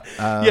up.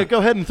 Yeah, go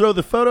ahead and throw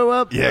the photo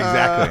up. Yeah,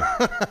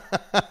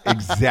 exactly.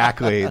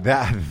 Exactly.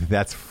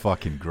 That's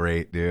fucking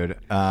great, dude.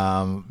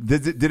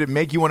 Did it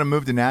make you want to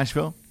move to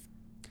Nashville?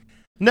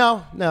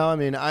 No. I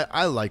mean,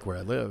 I like where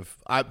I live,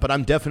 but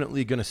I'm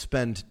definitely going to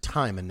spend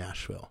time in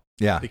Nashville.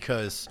 Yeah.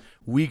 Because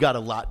we got a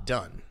lot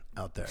done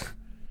out there.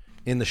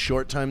 In the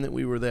short time that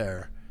we were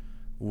there,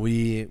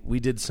 we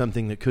did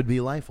something that could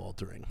be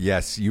life-altering.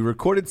 Yes, you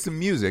recorded some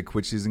music,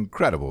 which is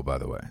incredible, by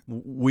the way.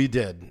 We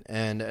did.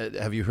 And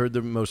have you heard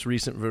the most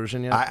recent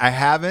version yet? I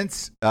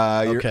haven't.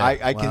 Okay.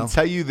 I can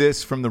tell you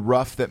this from the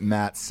rough that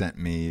Matt sent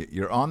me.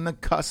 You're on the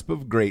cusp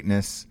of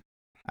greatness.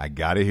 I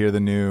got to hear the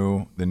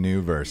new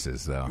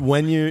verses, though.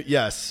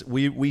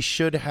 We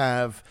should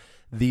have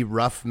the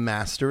rough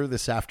master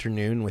this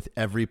afternoon with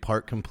every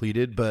part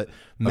completed, but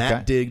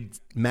Matt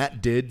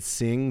did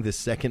sing the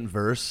second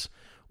verse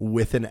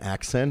with an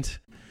accent.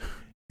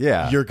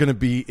 Yeah. You're going to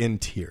be in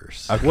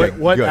tears. Okay,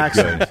 What good,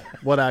 accent? good.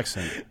 What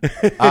accent?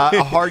 A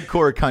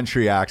hardcore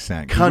country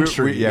accent.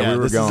 Country. We were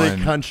this going. is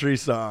a country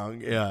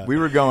song. Yeah. We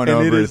were going And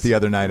over it it is the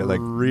other night at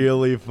like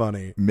really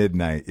funny.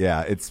 midnight.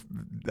 Yeah, it's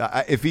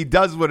if he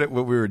does what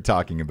we were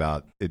talking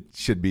about, it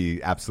should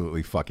be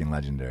absolutely fucking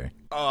legendary.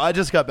 Oh, I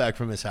just got back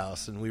from his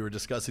house and we were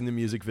discussing the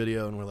music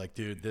video and we're like,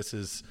 dude, this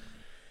is.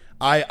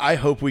 I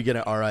hope we get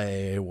an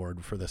RIAA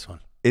award for this one.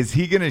 Is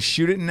he going to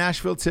shoot it in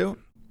Nashville too?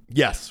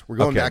 Yes, we're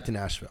going Okay. back to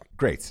Nashville.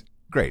 Great.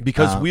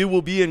 Because we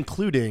will be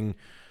including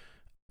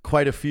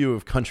quite a few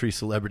of country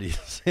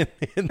celebrities in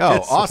this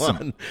awesome.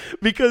 one.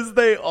 Because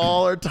they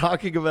all are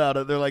talking about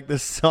it. They're like,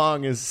 this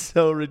song is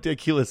so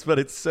ridiculous, but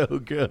it's so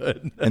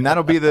good. And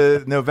that'll be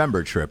the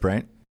November trip,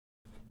 right?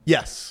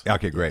 Yes.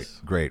 Okay, great.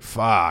 Great.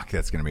 Fuck,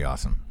 that's going to be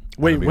awesome.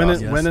 Wait, That'll be when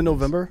awesome. in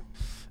November?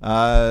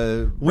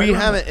 We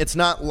haven't, it's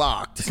not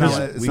locked. not-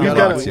 So it's we not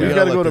gotta- locked we yet. We gotta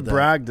got to go look to at that.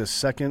 Bragg the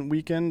second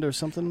weekend or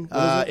something. What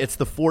is it? It's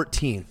the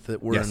 14th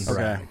that we're Yes. in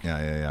Bragg. Okay.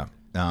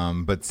 Yeah.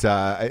 But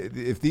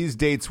if these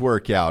dates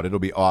work out, it'll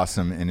be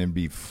awesome, and it'd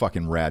be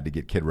fucking rad to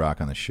get Kid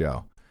Rock on the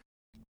show.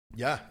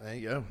 Yeah, there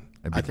you go.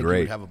 That'd be I think great.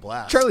 we would have a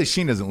blast. Charlie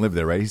Sheen doesn't live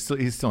there, right? He's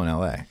still in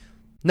L.A.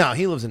 No,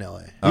 he lives in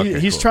L.A. Okay,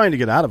 He's cool. trying to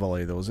get out of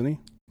LA, though, isn't he?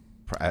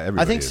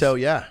 I think so,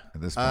 yeah.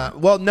 At this point.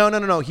 Well,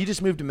 no. He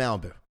just moved to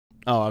Malibu.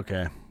 Oh,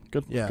 okay.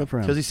 Good. Yeah, Good for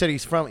him. because he said he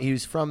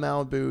was from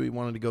Malibu. He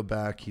wanted to go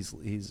back. He's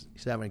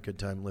having a good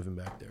time living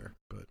back there.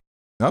 But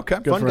Okay.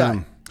 Good fun for guy,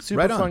 him. super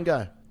Right on. fun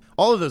guy.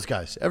 All of those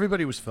guys,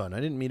 everybody was fun. I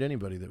didn't meet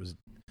anybody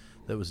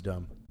that was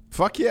dumb.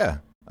 Fuck yeah.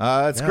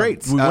 That's Yeah.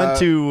 great.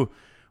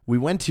 We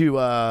went to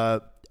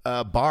a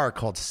bar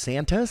called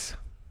Santa's.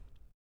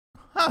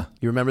 Huh.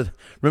 You remember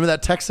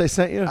that text I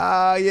sent you?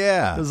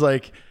 Yeah. It was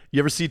like, you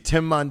ever see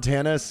Tim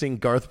Montana sing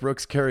Garth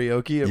Brooks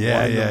karaoke at Yeah,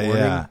 1 in the yeah,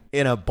 morning yeah.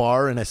 in a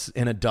bar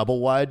in a double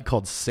wide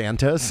called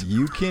Santa's?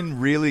 You can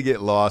really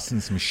get lost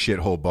in some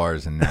shithole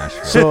bars in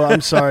Nashville. So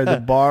I'm sorry,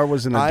 the bar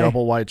was in a I-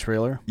 double wide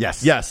trailer.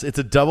 Yes. Yes, it's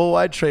a double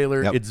wide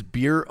trailer. Yep. It's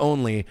beer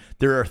only.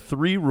 There are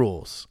 3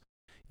 rules.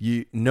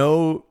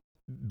 No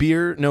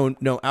beer,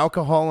 no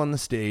alcohol on the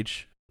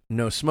stage,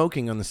 no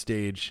smoking on the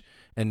stage,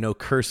 and no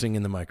cursing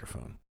in the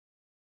microphone.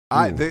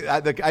 I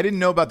didn't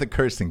know about the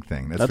cursing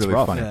thing. That's That's really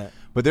rough. funny. Yeah.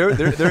 But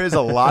there is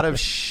a lot of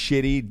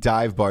shitty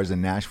dive bars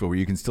in Nashville where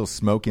you can still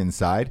smoke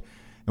inside.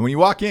 And when you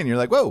walk in, you're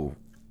like, whoa.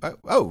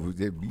 Oh,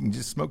 you can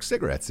just smoke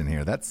cigarettes in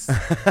here. That's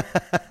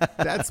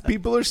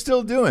people are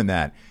still doing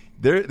that.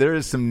 There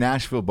is some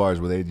Nashville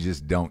bars where they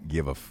just don't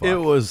give a fuck. It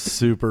was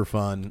super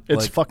fun.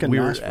 It's fucking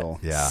Nashville.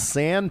 Yeah.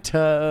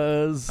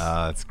 Santa's.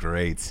 That's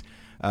great.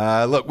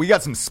 Look, we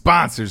got some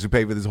sponsors who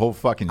pay for this whole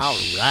fucking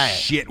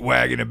shit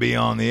wagon to be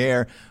on the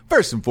air.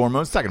 First and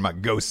foremost, talking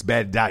about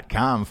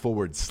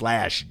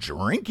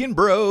ghostbed.com/drinking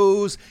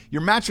bros.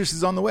 Your mattress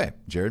is on the way,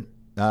 Jared.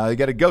 You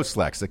got a Ghost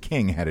Lex, a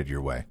king headed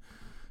your way.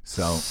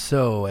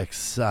 So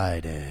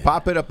excited.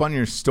 Pop it up on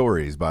your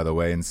stories, by the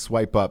way, and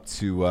swipe up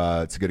to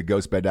go to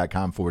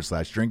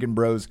ghostbed.com/drinking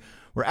bros,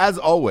 where, as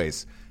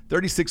always,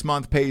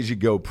 36-month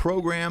pay-as-you-go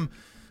program.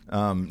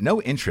 No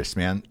interest,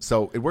 man.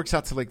 So it works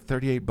out to like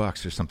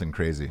 $38 or something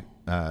crazy.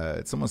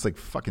 It's almost like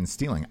fucking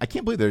stealing. I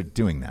can't believe they're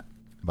doing that,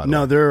 by the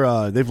way.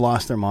 They've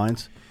lost their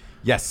minds.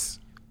 Yes.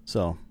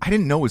 So I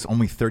didn't know it was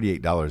only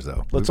 $38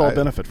 though. Let's all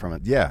benefit from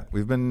it. Yeah,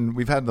 we've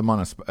had them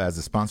on as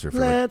a sponsor for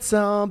Let's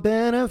all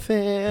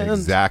benefit.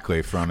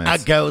 Exactly from it. A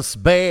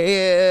ghost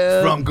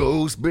bed. From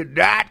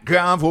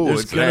ghostbed.com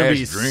There's gonna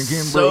be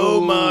 /drinking so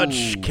bros.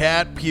 much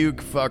cat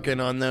puke fucking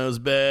on those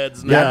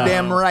beds. Yeah.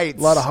 Goddamn right.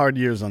 A lot of hard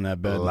years on that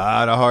bed. A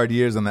lot of hard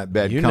years on that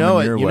bed. You coming know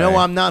it. your You way. know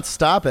I'm not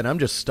stopping. I'm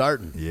just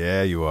starting.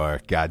 Yeah, you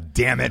are. God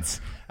damn it.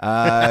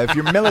 If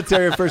you're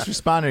military or first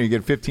responder, you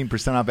get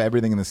 15% off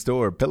everything in the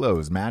store.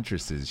 Pillows,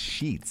 mattresses,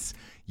 sheets,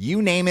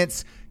 you name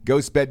it.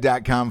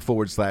 Ghostbed.com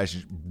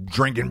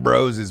 /drinking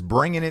bros is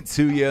bringing it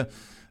to you.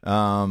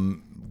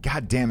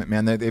 God damn it,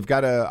 man. They've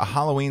got a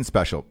Halloween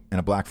special and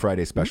a Black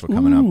Friday special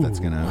coming up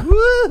that's going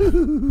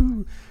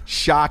to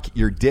shock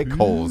your dick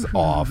holes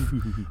off.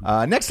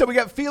 Next up, we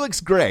got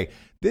Felix Gray.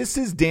 This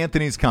is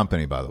D'Anthony's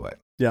company, by the way.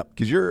 Yep.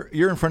 Because you're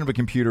in front of a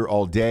computer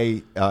all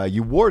day.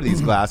 You wore these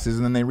glasses,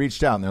 and then they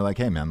reached out, and they're like,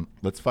 hey, man,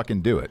 let's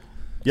fucking do it.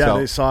 Yeah, So-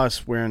 they saw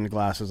us wearing the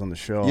glasses on the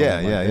show. Yeah,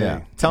 I'm like, yeah.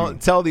 hey.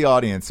 Tell the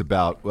audience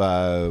about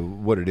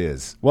what it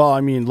is. Well,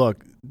 I mean,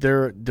 look,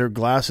 they're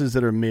glasses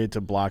that are made to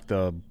block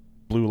the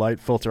blue light,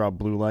 filter out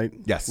blue light.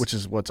 Yes. Which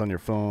is what's on your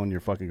phone, your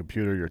fucking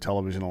computer, your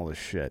television, all this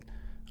shit.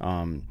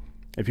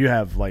 If you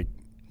have, like,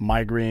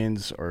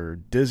 migraines or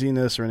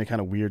dizziness or any kind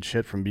of weird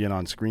shit from being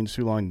on screens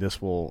too long, this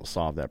will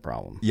solve that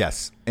problem.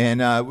 Yes.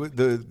 And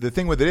the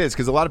thing with it is,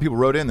 because a lot of people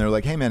wrote in, they're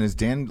like, hey, man, is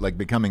Dan like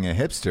becoming a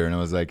hipster? And I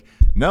was like,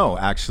 no,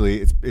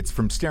 actually, it's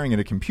from staring at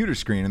a computer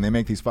screen, and they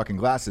make these fucking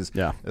glasses.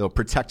 Yeah. It'll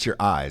protect your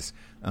eyes.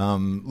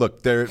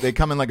 Look, they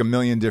come in like a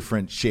million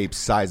different shapes,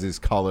 sizes,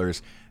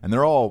 colors, and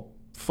they're all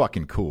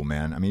fucking cool,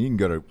 man. I mean, you can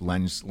go to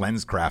Lens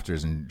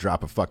Crafters and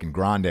drop a fucking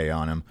grande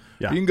on them.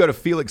 Yeah. You can go to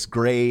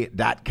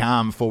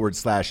felixgray.com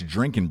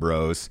 /drinking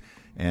bros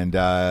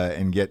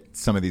and get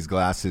some of these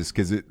glasses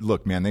because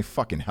look, man, they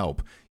fucking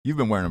help. You've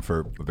been wearing them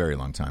for a very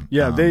long time.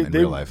 Yeah, in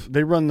real life.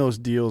 They run those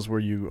deals where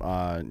you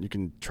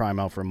can try them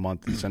out for a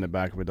month and send it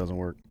back if it doesn't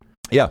work.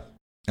 Yeah.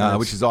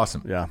 Which is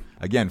awesome. Yeah.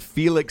 Again,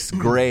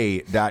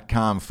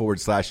 felixgray.com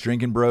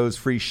 /drinking bros.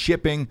 Free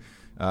shipping.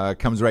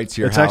 Comes right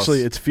to your house.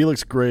 It's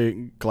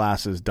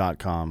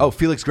felixgrayglasses.com. Oh,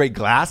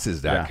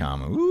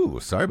 felixgrayglasses.com. Yeah. Ooh,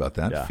 sorry about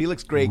that. Yeah.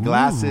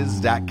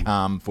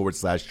 felixgrayglasses.com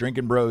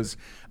 /drinking bros.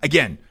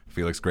 Again,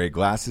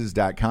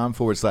 felixgrayglasses.com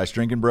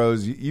 /drinking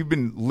bros. You've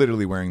been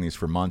literally wearing these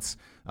for months,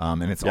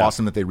 and it's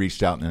awesome that they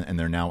reached out and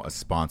they're now a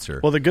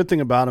sponsor. Well, the good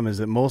thing about them is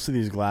that most of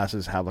these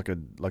glasses have like a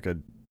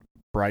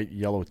bright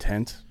yellow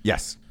tint.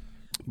 Yes.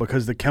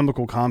 Because the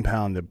chemical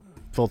compound that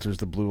filters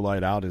the blue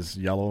light out is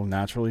yellow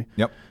naturally.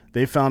 Yep.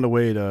 They found a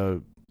way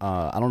to,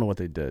 I don't know what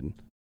they did,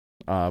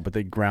 but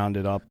they ground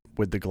it up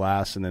with the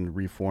glass and then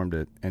reformed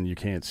it, and you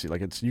can't see,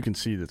 you can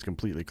see that it's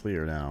completely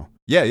clear now.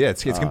 Yeah,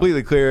 it's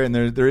completely clear, and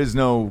there is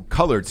no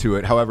color to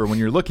it. However, when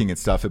you're looking at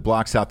stuff, it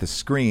blocks out the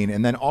screen,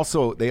 and then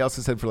they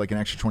also said for like an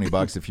extra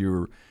 $20 if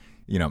you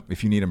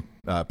need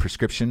a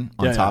prescription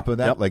on top of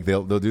that, yep. like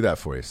they'll do that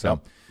for you.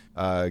 So.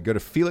 Go to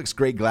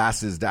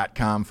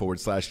felixgrayglasses.com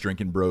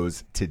 /drinking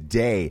bros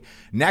today.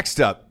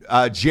 Next up,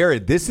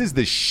 Jared, this is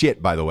the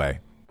shit, by the way.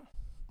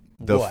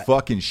 What?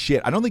 Fucking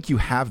shit. I don't think you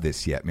have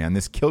this yet, man.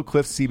 This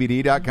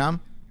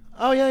killcliffcbd.com.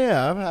 Oh,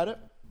 yeah, I've had it.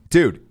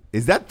 Dude,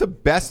 is that the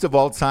best of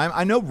all time?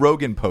 I know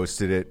Rogan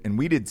posted it, and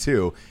we did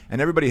too, and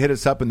everybody hit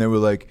us up, and they were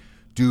like,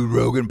 dude,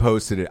 Rogan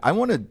posted it. I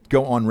want to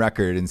go on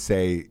record and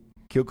say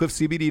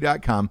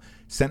killcliffcbd.com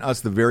sent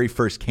us the very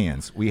first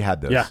cans. We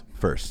had those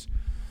first.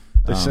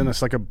 They sent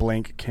us like a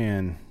blank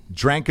can.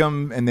 Drank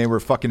them, and they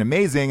were fucking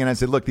amazing. And I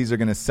said, look, these are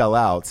going to sell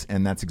out.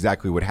 And that's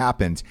exactly what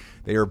happened.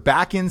 They are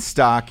back in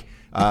stock.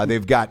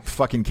 They've got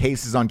fucking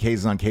cases on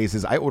cases on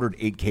cases. I ordered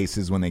 8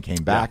 cases when they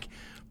came back. Yeah.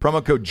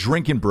 Promo code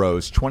Drinking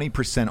Bros,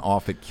 20%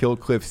 off at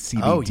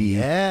killcliffcbd.com. Oh,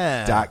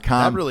 yeah.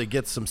 That really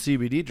gets some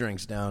CBD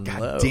drinks down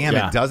low. Damn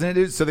it, doesn't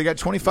it? So they got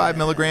 25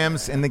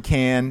 milligrams in the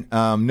can,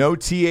 no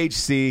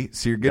THC,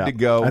 so you're good to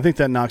go. I think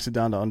that knocks it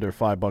down to under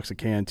 $5 a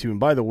can, too. And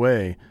by the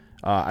way,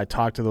 I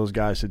talked to those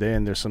guys today,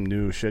 and there's some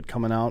new shit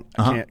coming out.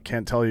 I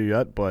can't tell you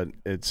yet, but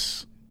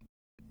it's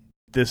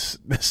this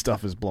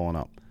stuff is blowing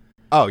up.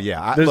 Oh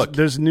yeah,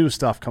 there's new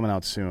stuff coming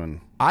out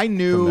soon. I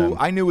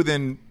knew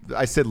within.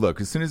 I said, look,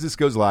 as soon as this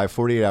goes live,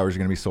 48 hours are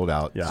going to be sold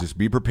out. Yeah. Just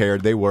be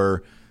prepared. They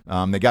were.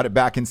 They got it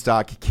back in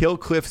stock.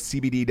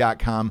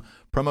 KillCliffCBD.com.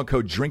 Promo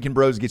code Drinking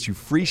Bros gets you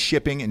free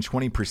shipping and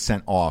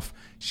 20% off.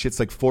 Shit's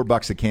like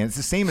 $4 a can. It's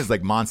the same as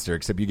like Monster,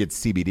 except you get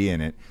CBD in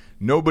it.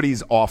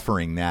 Nobody's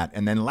offering that.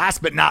 And then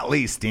last but not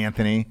least,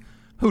 Anthony,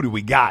 who do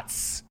we got?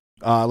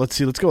 Let's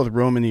see. Let's go with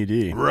Roman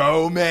ED.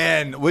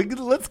 Roman,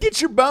 let's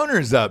get your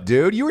boners up,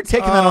 dude. You were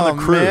taking that on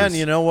the cruise. Man,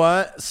 you know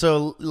what?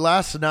 So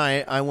last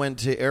night I went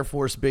to Air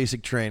Force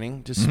basic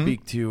training to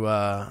speak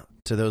to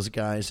those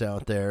guys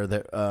out there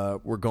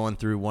that were going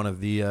through one of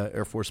the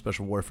Air Force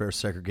Special Warfare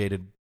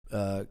segregated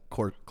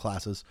court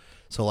classes.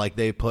 So like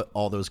they put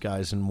all those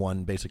guys in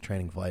one basic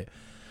training flight.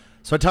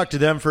 So I talked to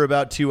them for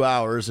about 2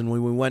 hours, and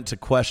when we went to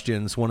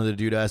questions, one of the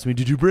dude asked me,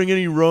 "Did you bring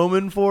any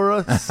Roman for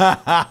us?"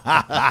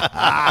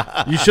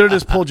 You should have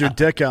just pulled your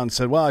dick out and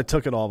said, well, I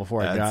took it all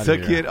before I got here.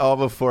 Took it all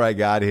before I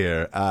got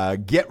here.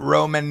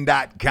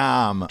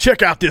 GetRoman.com.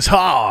 Check out this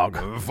hog.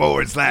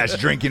 /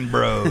 Drinking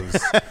Bros.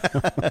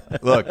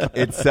 Look,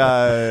 it's...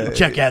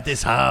 Check out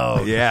this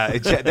hoe. Yeah,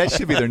 that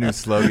should be their new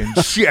slogan.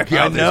 Check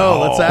out this No,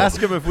 hog. let's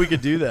ask him if we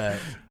could do that.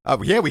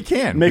 Yeah, we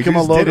can. Make him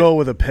a logo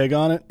with a pig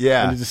on it.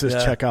 Yeah. And it just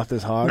says, check out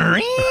this hog.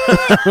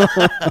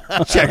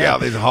 Check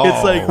out this hog.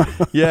 It's like,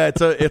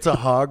 it's a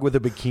hog with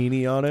a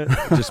bikini on it,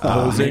 just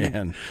posing.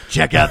 Man.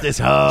 Check out this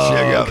hog.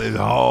 Check out this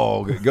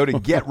hog. Go to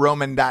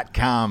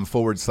GetRoman.com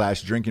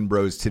 / Drinking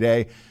Bros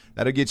today.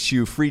 That'll get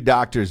you free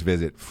doctor's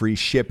visit, free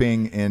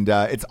shipping, and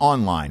it's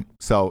online.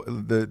 So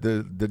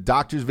the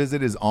doctor's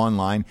visit is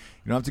online.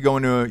 You don't have to go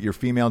into your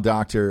female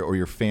doctor or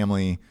your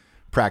family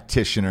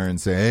practitioner and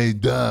say, "Hey,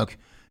 doc,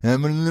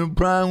 I'm having a little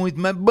problem with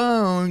my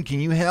bone. Can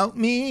you help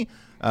me?"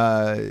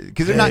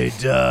 Because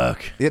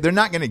they're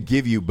not going to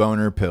give you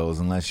boner pills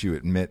unless you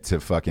admit to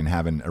fucking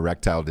having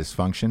erectile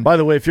dysfunction. By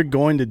the way, if you're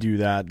going to do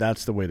that,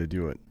 that's the way to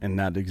do it in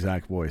that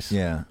exact voice.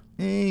 Yeah.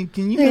 Hey,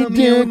 can you help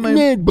me with my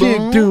dick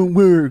bone? don't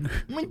work.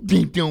 My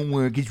dick don't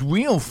work. It's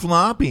real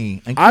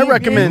floppy. I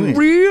recommend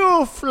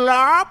Real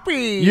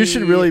floppy. you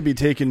should really be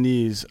taking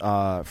these.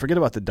 Forget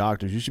about the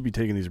doctors. You should be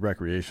taking these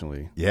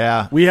recreationally.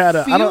 Yeah. We had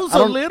a. I Feels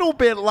don't, a little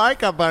bit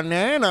like a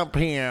banana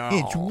peel.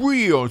 It's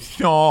real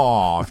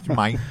soft,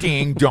 my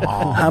ding dong.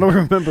 I don't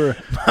remember.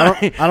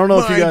 I don't know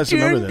if you guys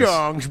remember this. My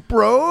ding-dong's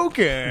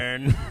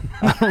broken.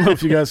 I don't know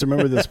if you guys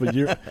remember this, but do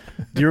you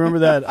remember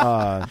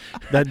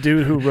that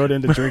dude who wrote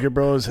into Drinker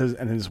Bros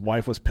and his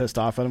wife was pissed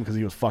off at him because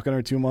he was fucking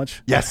her too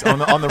much? Yes, on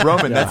the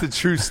Roman. That's a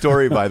true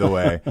story, by the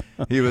way.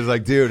 He was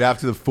like, dude,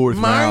 after the fourth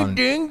My round.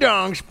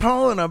 ding-dong's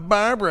pulling a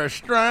Barbara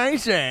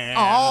Streisand.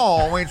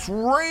 Oh, it's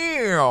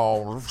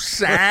real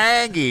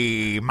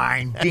saggy,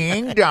 my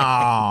ding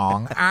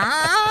dong.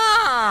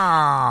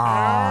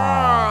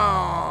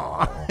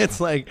 Ah. It's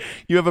like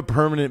you have a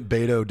permanent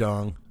Beto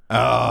dong.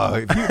 Oh,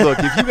 if you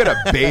got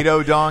a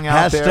Beto dong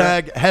out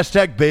there.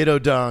 Hashtag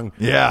Beto dong.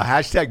 Yeah,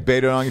 hashtag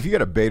Beto dong. If you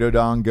got a Beto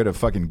dong, go to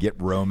fucking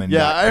GetRoman.com.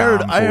 Yeah, I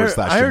heard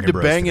to Drinking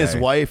Bros bang his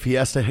today. wife, he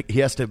has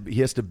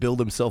to build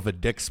himself a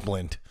dick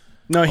splint.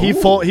 No, he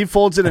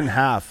folds it in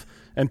half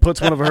and puts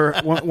one of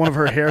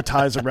her hair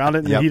ties around it,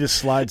 and Yep. he just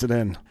slides it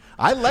in.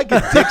 I like a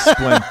dick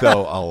splint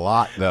though a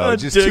lot though. A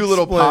Just dick 2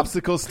 little splint.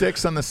 popsicle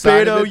sticks on the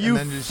side of Beto, it. you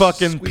and then just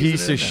fucking squeeze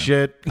piece it in of there.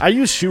 shit. I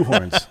use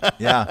shoehorns.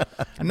 Yeah,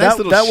 a nice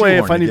little that way,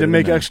 shoehorn if I need get to it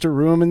make in there. extra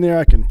room in there,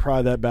 I can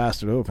pry that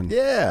bastard open.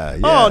 Yeah.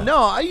 Oh no,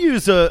 I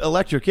use a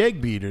electric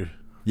egg beater.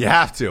 You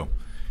have to.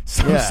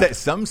 Yeah.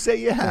 Some say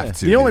you have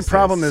to. The only these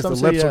problem days. is Some the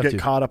say lips you will have get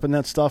to. caught up in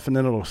that stuff, and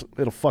then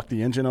it'll fuck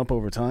the engine up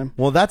over time.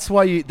 Well, that's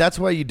why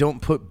you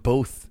don't put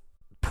both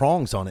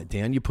prongs on it,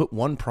 Dan. You put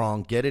one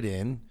prong, get it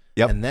in,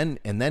 Yep. and then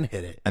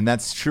hit it. And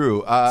that's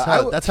true.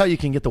 That's how you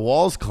can get the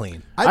walls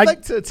clean. I'd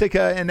like to take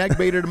an egg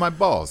baiter to my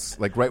balls,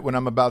 like right when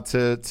I'm about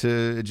to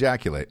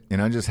ejaculate.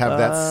 Just have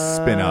that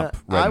spin up.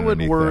 Right I would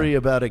underneath worry there.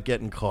 about it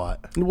getting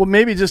caught. Well,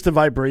 maybe just the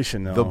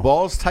vibration, though. The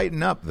balls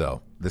tighten up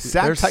though. The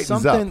sack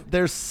tightens up.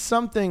 There's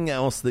something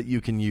else that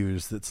you can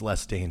use that's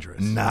less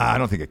dangerous. Nah, I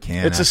don't think it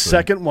can. it's a actually.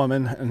 second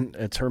woman, and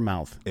it's her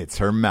mouth. It's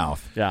her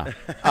mouth. Yeah.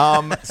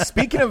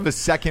 Speaking of a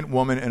second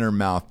woman in her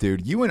mouth,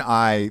 dude, you and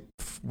I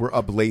were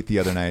up late the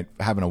other night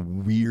having a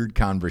weird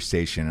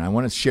conversation, and I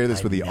want to share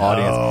this with the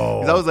audience.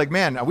 'Cause I was like,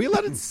 man, are we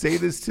allowed to say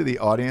this to the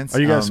audience?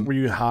 Are you guys? Were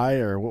you high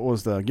or what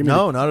was the? Give me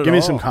No, not at Give me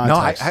all. some No,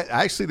 context. I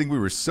actually think we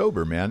were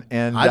sober, man.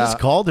 And I just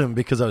called him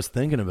because I was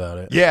thinking about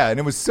it. yeah, and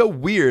it was so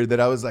weird that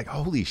I was like,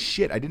 holy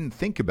shit, I didn't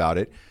think about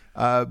it.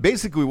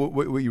 Basically,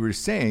 what you were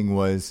saying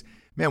was,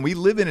 man, we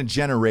live in a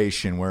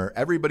generation where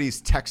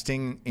everybody's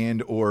texting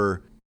and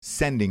or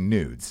sending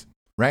nudes,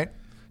 right?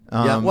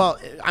 Yeah, well,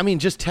 I mean,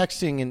 just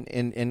texting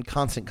and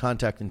constant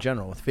contact in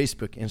general with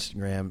Facebook,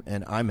 Instagram,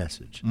 and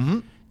iMessage. Mm-hmm.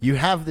 You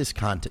have this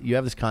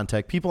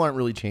contact. People aren't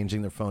really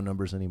changing their phone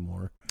numbers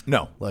anymore.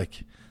 No.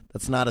 Like,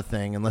 that's not a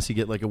thing unless you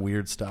get like a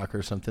weird stock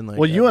or something like that.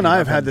 well, you and I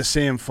have Nothing. had the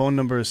same phone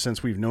numbers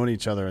since we've known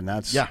each other, and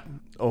that's Yeah.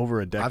 over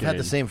a decade. I've had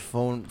the same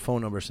phone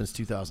number since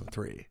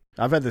 2003.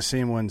 I've had the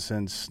same one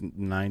since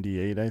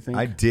 '98, I think.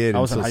 I did. I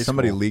was in until high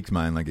somebody school. leaked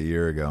mine like a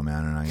year ago,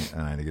 man, and I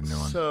had to get a new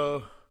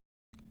one.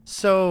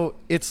 So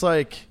it's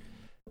like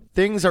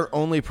things are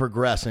only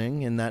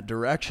progressing in that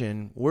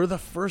direction. We're the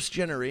first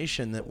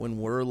generation that when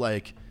we're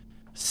like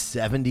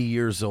 70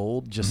 years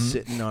old, just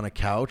sitting on a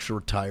couch,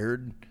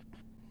 retired,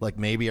 like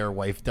maybe our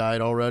wife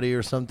died already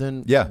or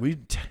something. Yeah. We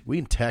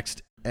can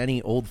text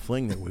any old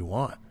fling that we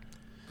want.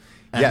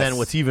 And Yes. then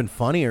what's even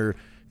funnier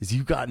is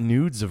you got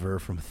nudes of her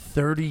from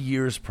 30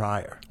 years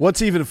prior.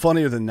 What's even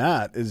funnier than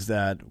that is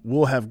that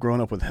we'll have grown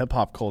up with hip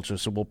hop culture,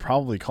 so we'll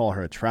probably call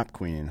her a trap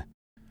queen.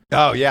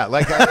 Oh yeah,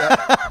 like,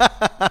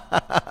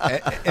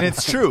 and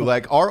it's true.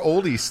 Like our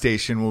oldie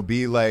station will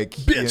be like,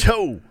 Bitch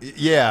ho!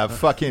 yeah,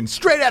 fucking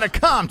straight out of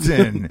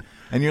Compton,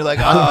 and you're like,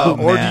 oh,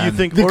 Or man. do you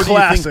think? The or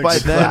classics. do you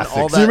think by then Classics.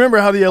 all that? Do you remember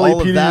how the all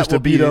of LAPD that used to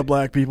will beat be- up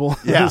black people?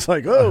 Yeah. It's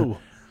like, oh,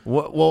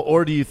 Well,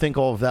 or do you think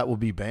all of that will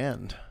be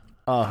banned?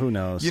 who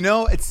knows? You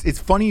know, it's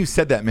funny you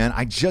said that, man.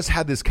 I just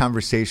had this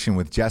conversation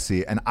with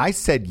Jesse, and I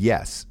said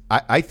yes.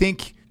 I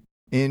think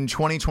in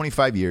 20,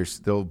 25 years,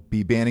 they'll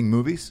be banning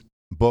movies,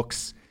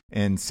 books,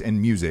 and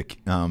music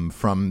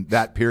from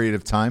that period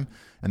of time,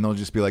 and they'll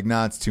just be like,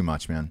 nah, it's too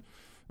much, man.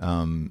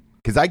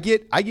 Because I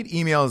get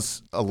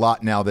emails a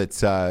lot now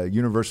that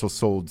Universal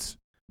sold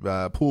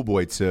Pool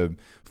Boy to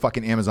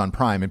fucking Amazon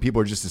Prime, and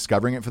people are just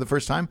discovering it for the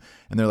first time,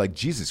 and they're like,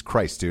 Jesus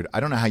Christ, dude, I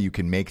don't know how you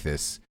can make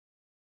this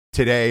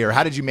today, or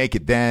how did you make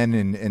it then?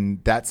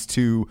 And that's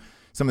too,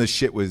 some of the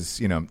shit was,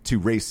 you know, too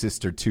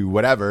racist or too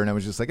whatever. And I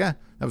was just like, that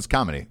was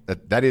comedy.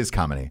 That is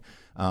comedy.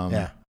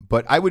 Yeah.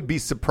 But I would be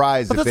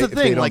surprised But if that's they, the if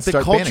they thing. don't Like the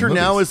start banning culture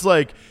now movies. is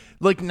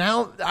like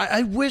now.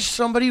 I wish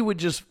somebody would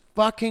just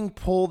fucking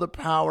pull the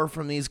power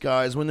from these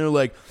guys when they're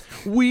like,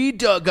 we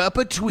dug up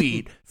a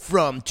tweet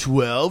from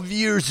 12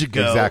 years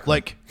ago. Exactly.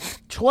 Like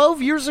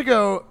 12 years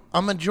ago,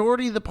 a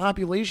majority of the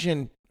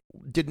population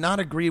did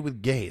not agree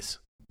with gays.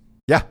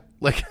 Yeah.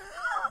 Like,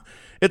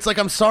 it's like,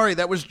 I'm sorry,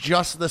 that was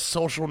just the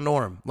social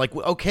norm. Like,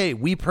 okay,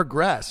 we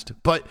progressed,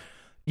 but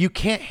you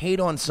can't hate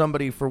on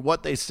somebody for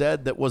what they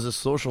said that was a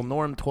social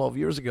norm 12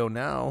 years ago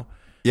now.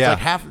 Yeah.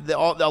 It's like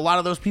a lot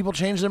of those people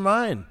changed their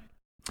mind.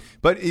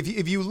 But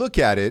if you look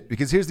at it,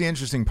 because here's the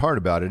interesting part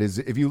about it, is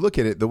if you look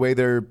at it, the way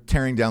they're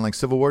tearing down like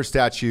Civil War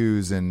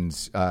statues and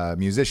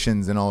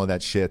musicians and all of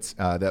that shit,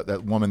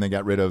 that woman they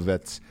got rid of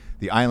at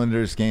the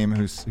Islanders game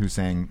who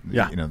sang,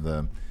 Yeah. you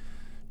know,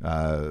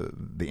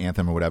 the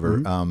anthem or whatever.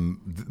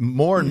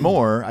 More and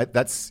more,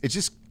 it's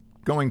just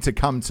going to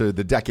come to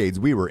the decades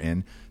we were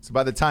in. So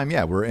by the time,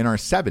 we're in our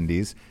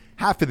 70s,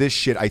 half of this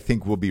shit I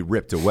think will be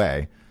ripped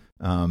away.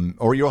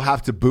 Or you'll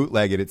have to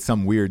bootleg it at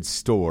some weird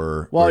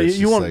store. Well, where it's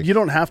you just won't. like- You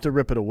don't have to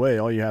rip it away.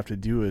 All you have to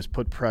do is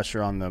put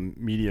pressure on the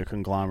media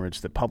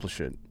conglomerates that publish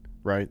it,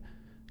 right?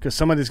 Because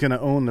somebody's going to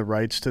own the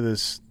rights to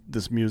this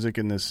music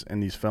and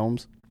these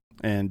films,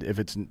 and if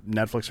it's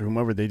Netflix or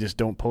whomever, they just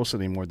don't post it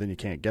anymore. Then you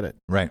can't get it,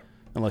 Right.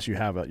 unless you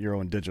have your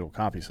own digital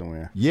copy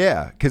somewhere.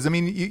 Yeah, because I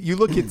mean, you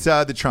look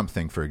at the Trump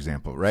thing, for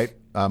example, right?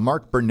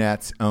 Mark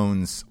Burnett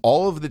owns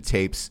all of the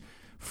tapes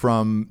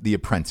from The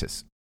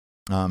Apprentice.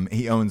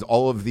 He owns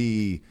all of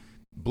the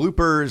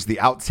bloopers, the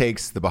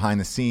outtakes, the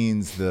behind the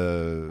scenes,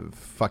 the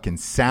fucking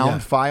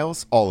sound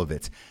files, all of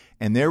it.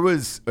 And there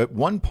was at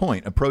one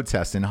point a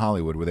protest in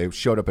Hollywood where they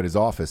showed up at his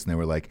office and they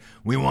were like,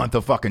 "We want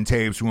the fucking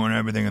tapes. We want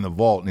everything in the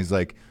vault." And he's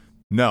like,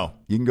 "No,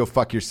 you can go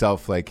fuck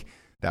yourself." Like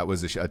that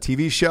was a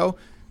TV show.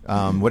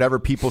 Whatever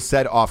people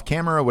said off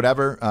camera,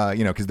 whatever,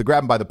 because the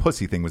grab 'em by the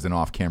pussy thing was an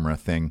off camera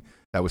thing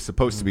that was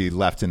supposed to be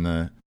left in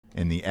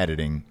the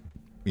editing,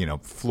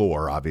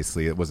 floor.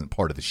 Obviously, it wasn't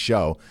part of the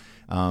show.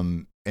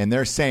 And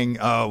they're saying,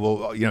 oh,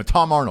 well,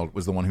 Tom Arnold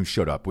was the one who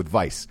showed up with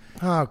Vice.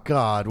 Oh,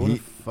 God. What a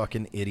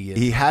fucking idiot.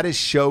 He had his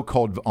show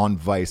on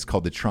Vice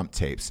called The Trump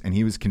Tapes, and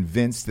he was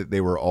convinced that they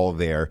were all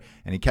there.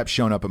 And he kept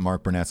showing up at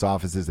Mark Burnett's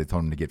offices. They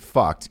told him to get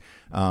fucked.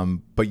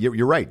 But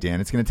you're right, Dan.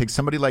 It's going to take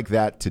somebody like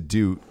that to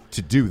do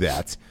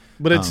that.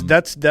 But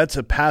that's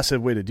a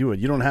passive way to do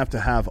it. You don't have to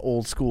have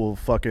old school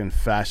fucking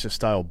fascist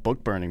style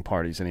book burning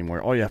parties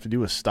anymore. All you have to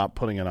do is stop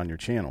putting it on your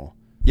channel.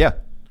 Yeah.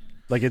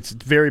 Like, it's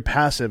very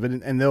passive,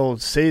 and they'll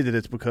say that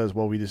it's because,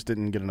 well, we just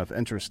didn't get enough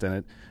interest in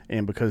it,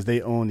 and because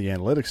they own the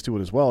analytics to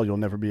it as well, you'll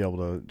never be able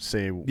to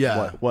say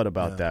what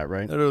about that,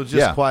 right? It'll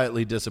just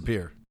quietly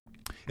disappear.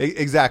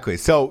 Exactly.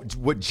 So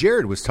what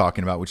Jared was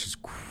talking about, which is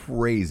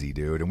crazy,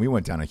 dude, and we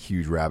went down a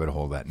huge rabbit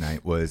hole that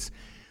night, was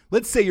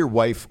let's say your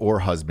wife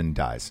or husband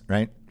dies,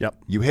 right? Yep.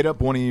 You hit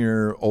up one of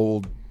your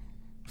old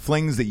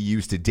flings that you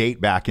used to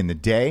date back in the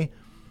day.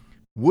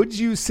 Would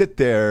you sit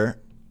there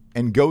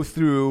and go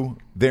through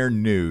their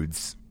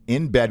nudes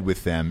in bed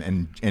with them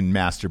and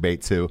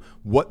masturbate to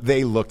what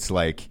they looked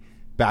like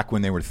back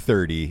when they were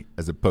 30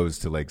 as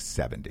opposed to like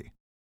 70?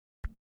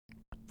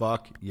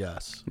 Fuck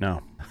yes.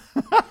 No.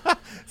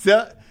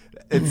 So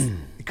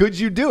could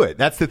you do it?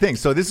 That's the thing.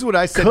 So this is what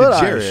I said to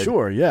Jared.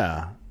 Sure,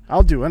 yeah.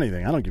 I'll do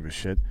anything. I don't give a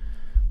shit.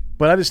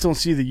 But I just don't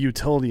see the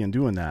utility in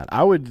doing that.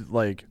 I would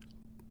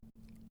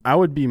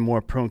be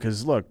more prone,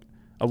 because look,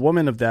 a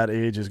woman of that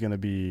age is going to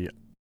be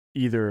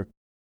either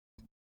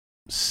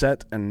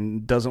set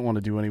and doesn't want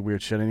to do any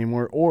weird shit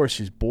anymore, or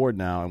she's bored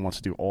now and wants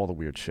to do all the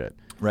weird shit.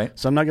 Right.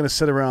 So I'm not going to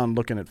sit around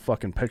looking at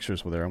fucking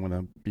pictures with her. I'm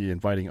going to be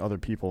inviting other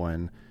people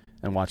in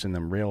and watching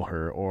them rail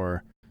her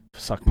or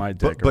suck my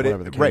dick but or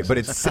whatever the case right, but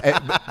is. it's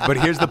but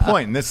here's the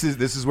point, and this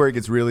is where it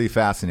gets really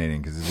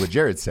fascinating because it's what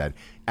Jared said.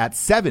 At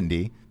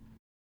 70,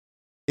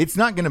 it's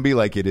not going to be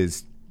like it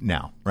is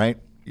now, right?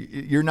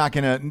 You're not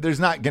gonna. There's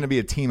not gonna be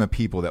a team of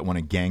people that want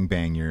to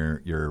gangbang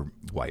your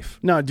wife.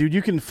 No, dude,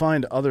 you can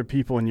find other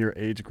people in your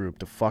age group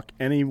to fuck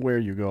anywhere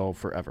you go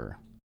forever.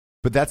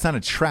 But that's not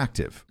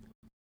attractive,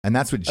 and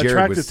that's what Jared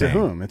Attractive was to saying.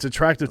 whom? It's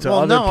attractive to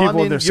other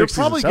people in their 60s you're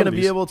probably and going to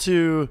 70s. be able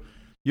to.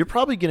 You're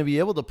probably going to be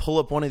able to pull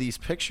up one of these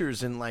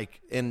pictures and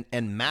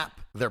and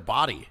map their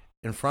body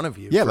in front of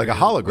you. Yeah, for like a your-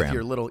 hologram. with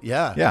your little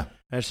yeah. Yeah.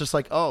 And it's just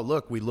like, oh,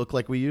 look, we look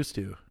like we used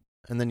to,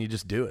 and then you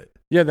just do it.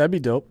 Yeah, that'd be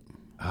dope.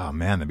 Oh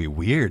man, that'd be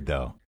weird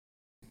though.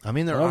 I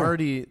mean, they're Oh.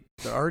 already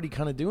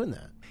kind of doing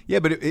that. Yeah,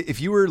 but if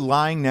you were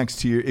lying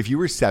next to if you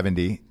were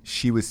 70,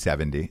 she was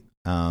 70,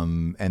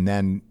 and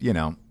then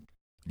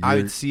I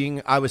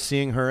was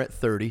seeing her at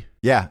 30.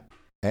 yeah,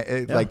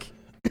 like,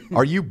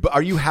 are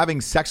you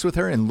having sex with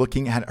her and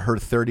looking at her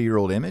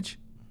 30-year-old image?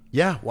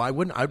 Yeah, why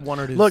wouldn't I'd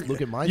want her to Look,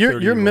 look at my? you're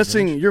 30-year-old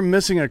missing image. you're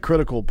missing a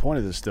critical point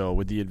of this though.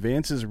 With the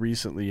advances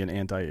recently in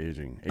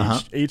anti-aging,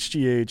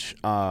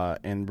 HGH,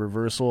 and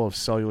reversal of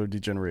cellular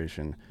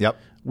degeneration, Yep.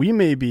 we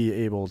may be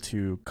able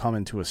to come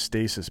into a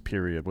stasis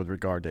period with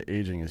regard to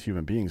aging as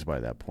human beings by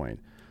that point.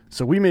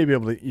 So we may be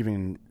able to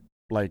even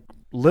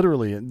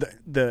literally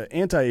the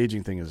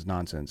anti-aging thing is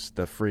nonsense.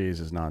 The phrase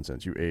is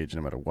nonsense. You age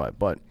no matter what,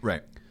 but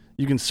Right.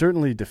 you can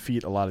certainly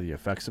defeat a lot of the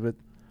effects of it.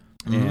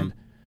 And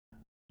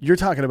you're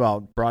talking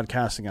about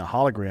broadcasting a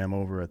hologram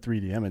over a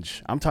 3D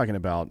image. I'm talking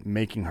about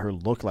making her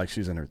look like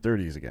she's in her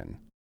 30s again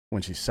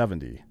when she's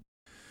 70.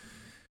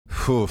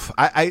 Oof.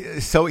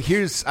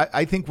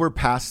 I think we're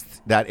past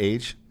that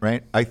age,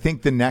 right? I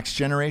think the next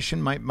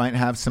generation might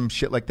have some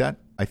shit like that.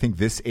 I think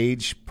this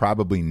age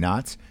probably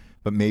not,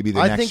 but maybe the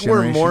I next think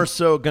generation. we're more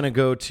so going to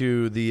go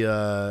to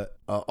the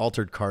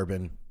altered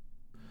carbon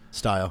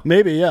style.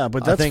 Maybe, yeah,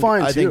 but that's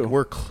fine I too. think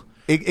we're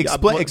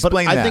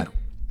Explain I that. think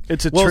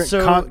It's a Well,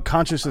 so-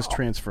 consciousness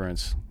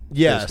transference.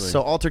 yeah. basically.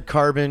 So altered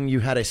carbon, you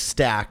had a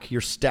stack.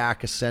 Your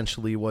stack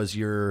essentially was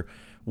your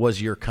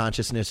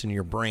consciousness in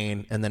your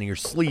brain, and then your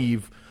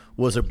sleeve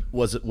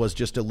was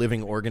just a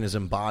living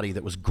organism body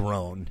that was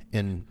grown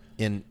in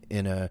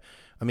a.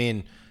 I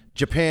mean,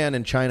 Japan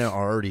and China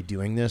are already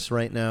doing this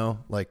right now,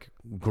 like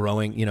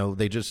growing.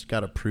 They just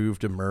got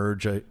approved to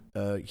merge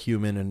a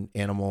human and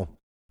animal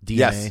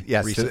DNA.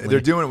 Yes. recently. They're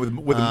doing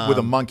it with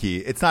a monkey.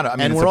 It's not. I mean,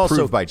 and it's we're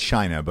approved also- by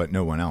China, but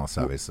no one else,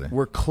 obviously.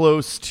 We're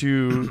close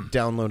to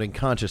downloading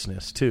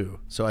consciousness too.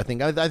 So I think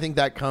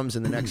that comes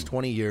in the next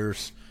 20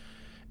 years,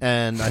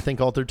 and I think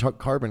altered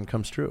carbon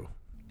comes true.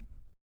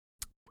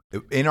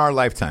 In our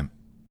lifetime.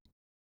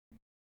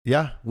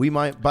 Yeah, we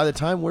might. By the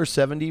time we're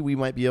 70, we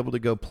might be able to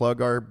go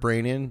plug our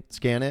brain in,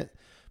 scan it,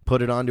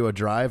 put it onto a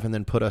drive, and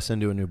then put us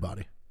into a new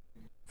body.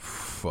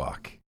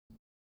 Fuck.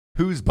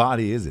 Whose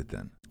body is it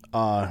then?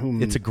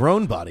 It's a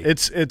grown body.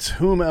 It's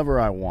whomever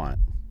I want.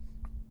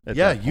 at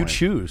Yeah, that you point.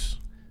 choose.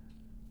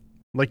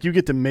 Like you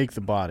get to make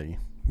the body.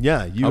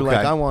 Yeah, you Okay.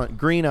 like. I want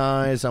green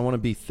eyes. I want to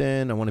be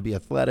thin. I want to be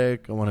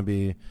athletic. I want to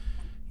be.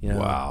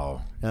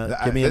 Wow.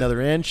 Give me another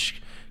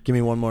inch. Give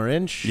me one more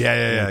inch.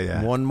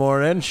 Yeah. One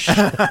more inch.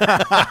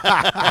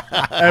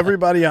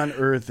 Everybody on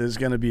Earth is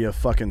going to be a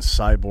fucking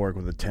cyborg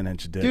with a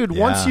 10-inch dick. Dude,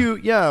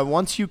 Yeah.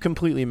 once you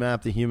completely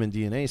map the human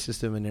DNA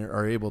system and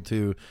are able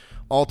to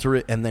alter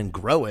it and then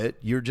grow it,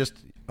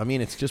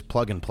 it's just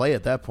plug and play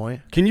at that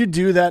point. Can you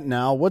do that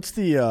now? What's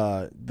the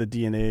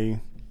DNA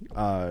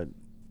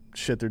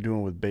shit they're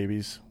doing with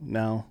babies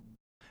now?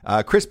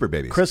 CRISPR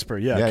babies.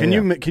 CRISPR, yeah.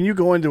 Can you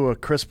go into a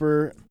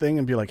CRISPR thing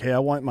and be like, hey, I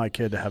want my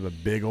kid to have a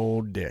big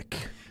old dick?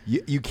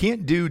 You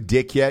can't do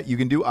dick yet. You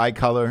can do eye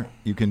color.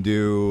 You can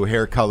do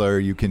hair color.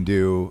 You can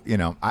do,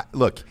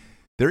 look,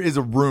 there is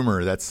a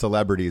rumor that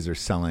celebrities are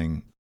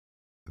selling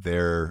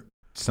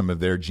some of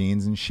their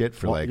genes and shit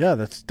for yeah,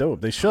 that's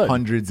dope. They should.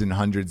 hundreds and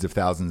hundreds of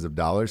thousands of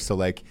dollars.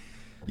 So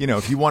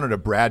if you wanted a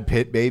Brad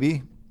Pitt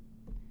baby,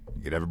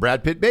 you could have a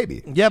Brad Pitt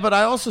baby. Yeah, but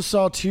I also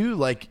saw too,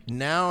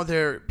 now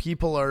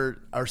people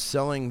are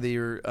selling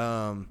their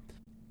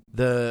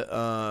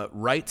the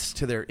rights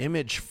to their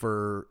image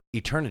for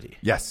eternity.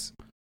 Yes.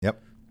 Yep.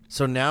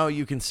 So now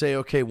you can say,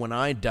 okay, when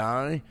I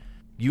die,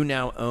 you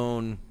now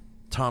own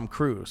Tom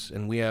Cruise,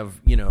 and we have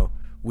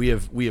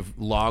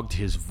logged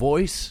his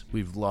voice,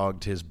 we've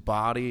logged his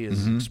body,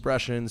 his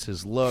expressions,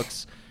 his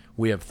looks.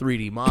 We have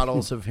 3D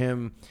models of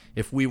him.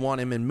 If we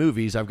want him in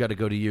movies, I've got to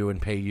go to you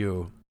and pay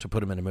you to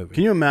put him in a movie.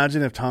 Can you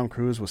imagine if Tom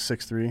Cruise was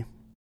 6'3"?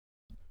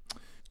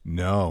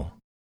 No,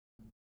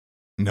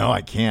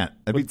 I can't.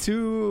 It'd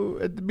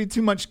be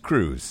too much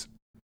Cruise.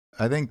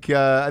 I think.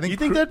 You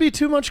think that'd be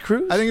too much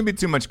Cruise? I think it'd be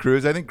too much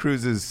Cruise. I think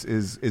Cruise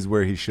is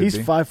where he should He's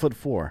be.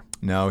 5'4".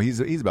 No, he's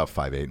about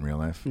 5'8" in real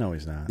life. No,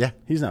 he's not. Yeah.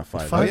 He's not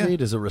 5'8".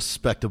 5'8" is a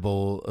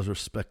respectable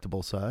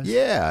size.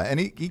 Yeah, and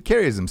he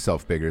carries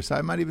himself bigger, so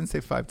I might even say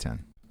 5'10".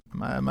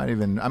 I might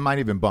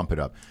even bump it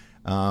up.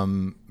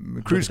 Cruise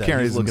Look at that.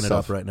 carries He's looking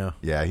himself it up right now.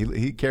 Yeah,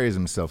 he carries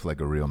himself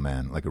like a real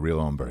man, like a real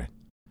hombre.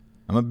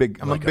 I'm a big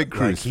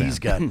Cruise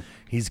fan.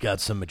 He's got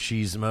some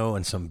machismo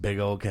and some big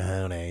old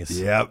cojones.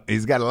 Yep,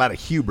 he's got a lot of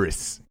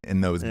hubris in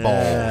those balls.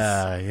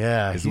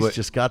 Yeah. He's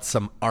just got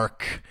some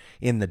arc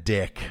in the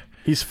dick.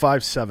 He's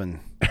 5'7".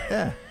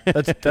 Yeah,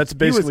 That's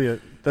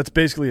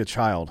basically a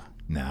child.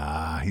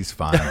 nah, he's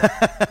fine.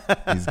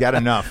 He's got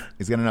enough.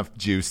 He's got enough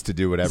juice to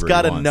do whatever. He's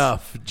got he wants.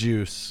 enough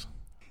juice.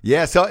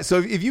 Yeah, so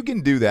if you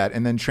can do that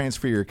and then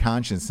transfer your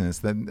consciousness,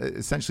 then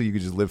essentially you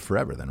could just live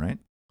forever. Then, right?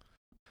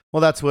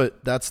 Well, that's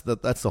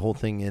the whole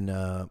thing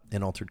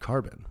in Altered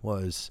Carbon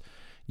was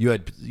you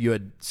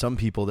had some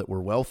people that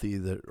were wealthy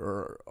that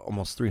are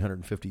almost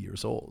 350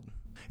 years old.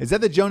 Is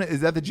that the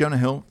Jonah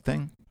Hill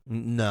thing?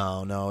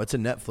 No, it's a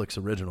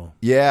Netflix original.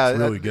 Yeah, it's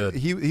really good.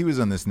 He was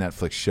on this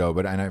Netflix show,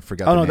 but I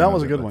forgot. Oh the no, name that of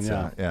was a it, good but, one.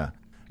 Yeah,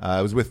 yeah.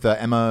 It was with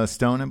Emma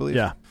Stone, I believe.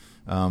 yeah.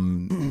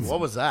 What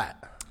was that?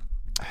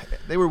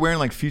 They were wearing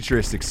like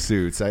futuristic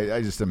suits.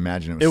 I just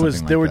imagine it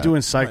was. They were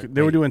that.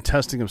 They were doing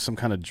testing of some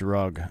kind of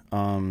drug.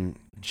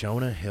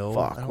 Jonah Hill.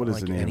 Fuck, I don't what is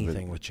like the name of it?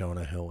 anything with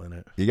Jonah Hill in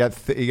it. He got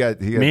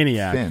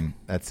Maniac. thin.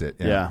 That's it.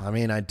 Yeah. I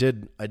mean, I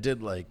did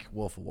like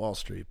Wolf of Wall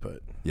Street,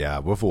 but Yeah,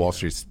 Wolf of Wall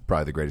Street's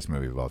probably the greatest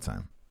movie of all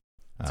time.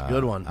 it's a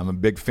good one. I'm a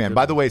big fan.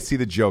 By the way, see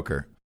The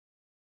Joker.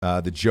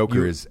 The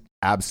Joker is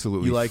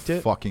absolutely you liked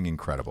it? fucking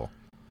incredible.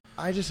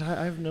 I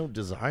have no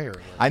desire.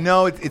 I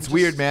know it's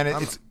weird,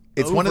 man.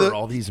 It's one of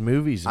all these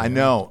movies. Man. I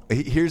know.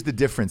 Here's the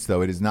difference,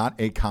 though. It is not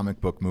a comic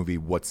book movie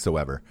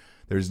whatsoever.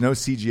 There's no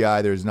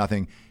CGI. There's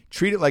nothing.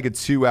 Treat it like a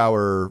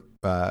 2-hour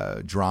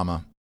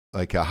drama,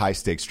 like a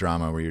high-stakes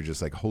drama where you're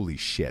just like, holy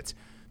shit.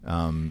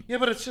 Yeah,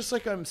 but it's just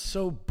like I'm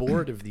so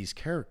bored of these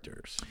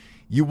characters.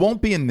 You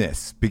won't be in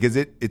this because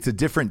it's a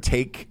different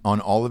take on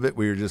all of it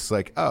where you're just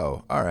like,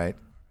 oh, all right,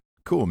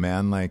 cool,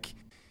 man. Like,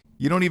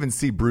 you don't even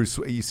see Bruce.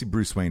 You see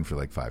Bruce Wayne for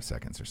like 5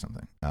 seconds or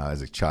something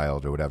as a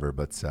child or whatever,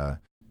 but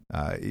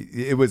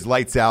it was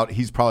lights out.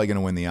 He's probably going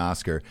to win the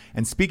Oscar.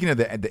 And speaking of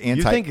the anti...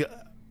 You think...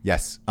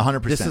 Yes,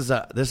 100%.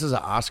 This is an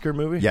Oscar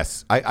movie?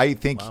 Yes, I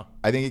think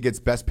it gets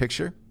Best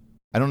Picture.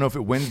 I don't know if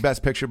it wins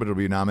Best Picture, but it'll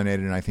be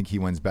nominated, and I think he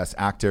wins Best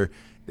Actor.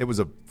 It was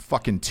a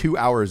fucking 2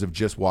 hours of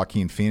just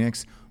Joaquin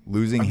Phoenix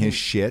losing his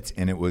shit,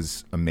 and it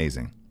was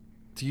amazing.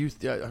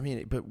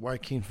 But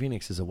Joaquin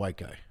Phoenix is a white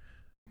guy.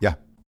 Yeah.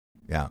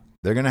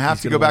 They're going to have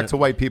to go back to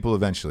white people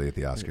eventually at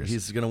the Oscars.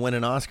 He's going to win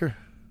an Oscar?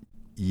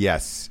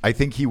 Yes, I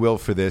think he will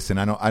for this, and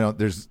I don't.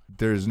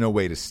 There's no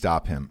way to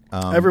stop him.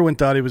 Everyone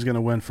thought he was going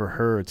to win for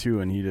Her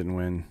too, and he didn't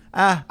win.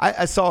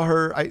 I saw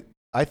Her.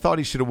 I thought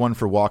he should have won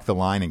for Walk the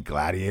Line and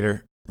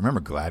Gladiator.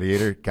 Remember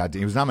Gladiator? God,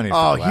 he was nominated.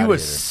 for Gladiator. He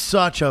was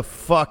such a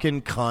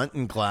fucking cunt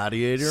in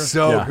Gladiator.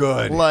 So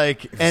good.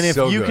 Like, and if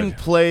so you good. can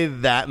play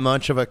that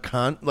much of a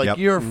cunt, like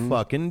you're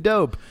fucking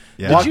dope.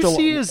 Yeah. Did you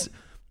see his?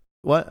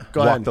 What? Go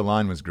Walk ahead. the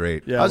Line was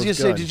great. Yeah, I was it gonna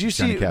say, good.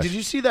 did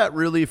you see that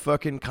really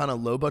fucking kind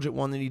of low budget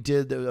one that he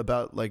did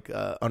about like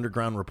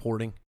underground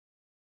reporting?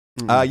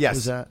 Yes. What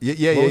was that?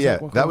 Yeah.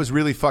 That was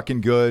really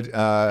fucking good.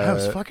 That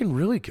was fucking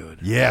really good.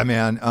 Yeah,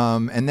 man.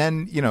 And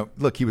then,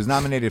 look, he was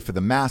nominated for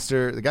The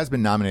Master. The guy's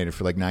been nominated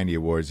for like 90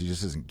 awards. He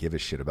just doesn't give a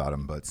shit about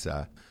him. But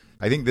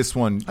I think this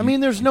one,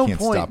 there's no can't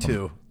point stop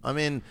him. to. I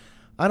mean,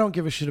 I don't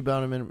give a shit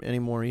about him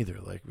anymore either.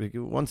 Like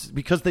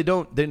because they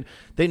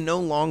no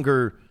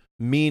longer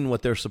mean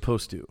what they're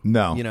supposed to.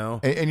 No.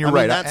 And you're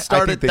right. That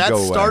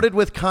started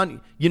with Kanye.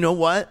 You know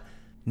what?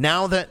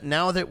 Now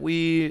that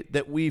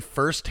we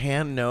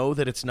firsthand know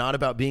that it's not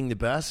about being the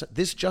best,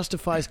 this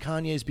justifies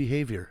Kanye's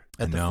behavior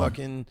at the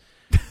fucking.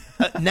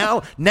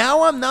 Now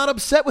I'm not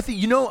upset with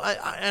it.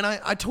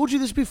 I told you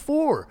this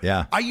before.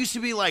 Yeah. I used to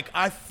be like,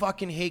 I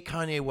fucking hate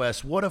Kanye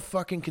West. What a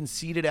fucking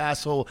conceited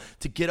asshole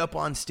to get up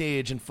on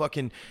stage and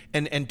fucking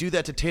and do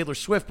that to Taylor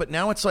Swift. But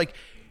now it's like,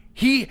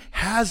 he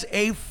has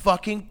a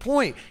fucking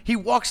point. He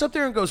walks up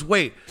there and goes,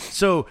 wait,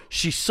 so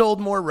she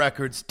sold more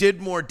records,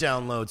 did more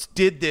downloads,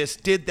 did this,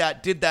 did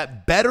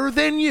that better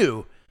than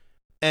you,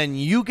 and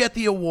you get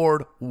the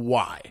award.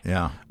 Why?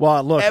 Yeah.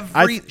 Well, look,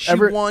 she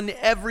won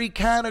every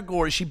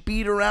category. She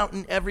beat her out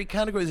in every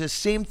category. It's the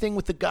same thing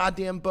with the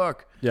goddamn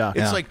book. Yeah.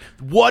 It's like,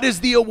 what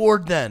is the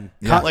award then?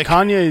 Yeah.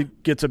 Kanye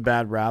gets a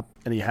bad rap,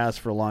 and he has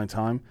for a long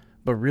time,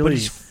 but really,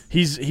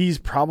 he's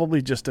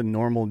probably just a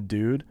normal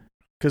dude.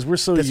 Because we're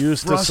so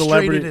used to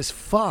celebrities as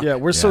fuck. Yeah,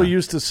 we're so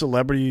used to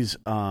celebrities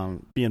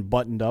being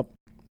buttoned up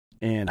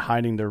and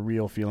hiding their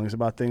real feelings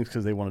about things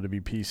because they wanted to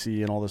be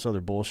PC and all this other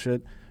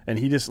bullshit. And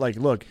he just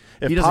look,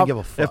 he doesn't give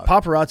a fuck. If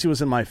paparazzi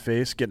was in my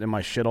face, getting in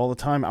my shit all the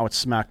time, I would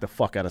smack the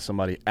fuck out of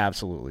somebody.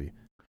 Absolutely,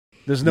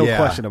 there's no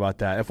question about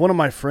that. If one of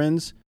my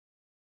friends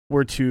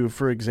were to,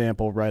 for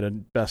example, write a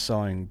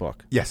best-selling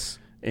book, yes.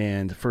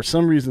 And for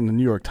some reason, the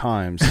New York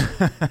Times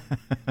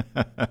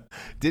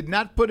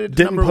didn't put him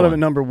at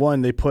number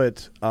one. They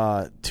put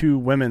 2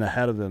 women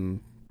ahead of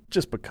them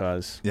just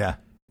because. Yeah,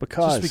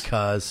 because. Just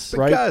because.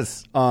 Right?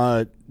 Because.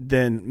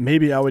 Then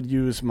maybe I would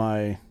use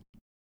my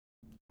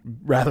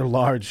rather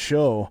large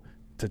show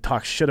to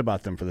talk shit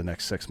about them for the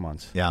next 6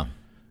 months. Yeah.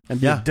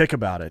 And be a dick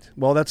about it.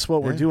 Well, that's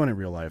what we're doing in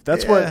real life.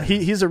 That's what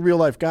he's a real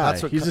life guy.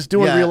 He's just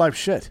doing real life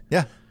shit.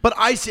 Yeah. But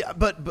I see,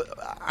 but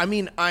I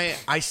mean,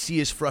 I see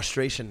his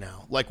frustration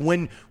now. Like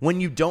when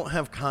you don't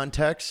have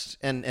context,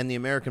 and the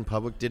American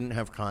public didn't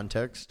have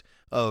context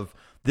of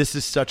this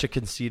is such a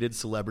conceited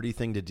celebrity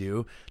thing to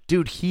do,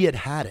 dude. He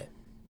had it,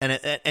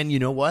 and you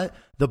know what?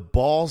 The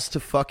balls to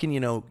fucking you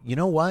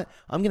know what?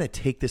 I'm gonna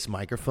take this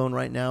microphone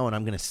right now and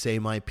I'm gonna say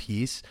my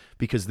piece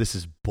because this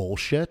is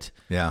bullshit.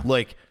 Yeah,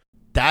 like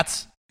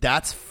that's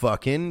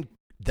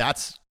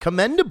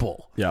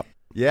commendable. Yep.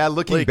 Yeah,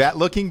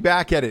 looking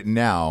back at it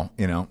now,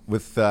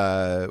 with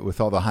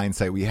all the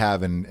hindsight we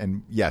have,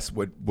 and yes,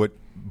 what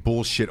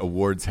bullshit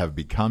awards have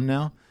become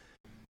now.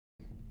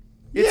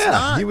 He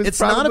was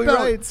probably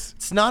right.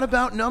 It's not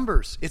about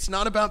numbers. It's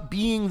not about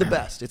being the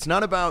best. It's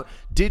not about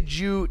did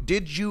you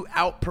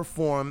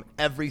outperform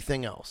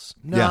everything else.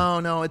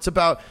 No, it's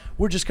about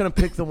we're just going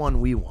to pick the one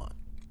we want.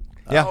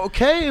 Yeah.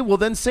 Okay, well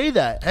then say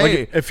that. Hey,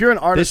 like if you're an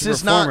artist or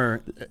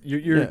performer,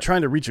 you're Yeah.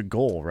 trying to reach a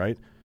goal, right?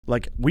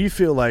 Like we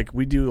feel like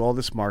we do all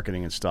this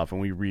marketing and stuff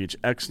and we reach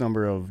X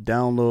number of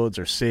downloads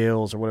or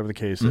sales or whatever the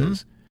case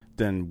is,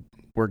 then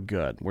we're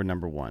good. We're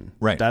number one.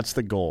 Right. That's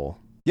the goal.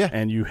 Yeah.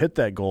 And you hit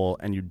that goal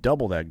and you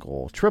double that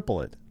goal,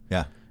 triple it.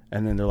 Yeah.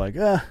 And then they're like,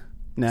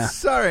 nah.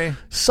 Sorry.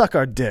 Suck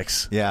our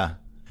dicks. Yeah.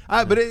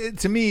 But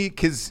to me,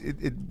 because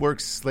it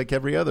works like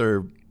every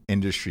other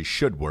industry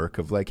should work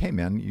of like, hey,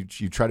 man,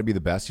 you try to be the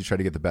best. You try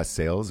to get the best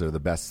sales or the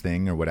best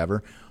thing or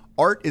whatever.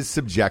 Art is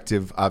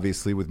subjective,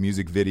 obviously, with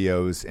music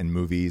videos and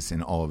movies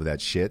and all of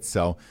that shit.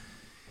 So,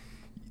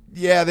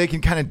 yeah, they can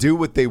kind of do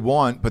what they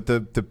want, but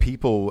the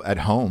people at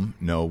home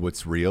know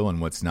what's real and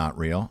what's not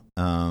real.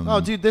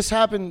 Dude, this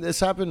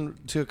happened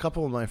to a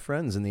couple of my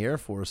friends in the Air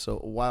Force a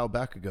while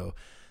back ago.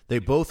 They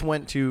both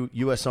went to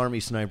U.S. Army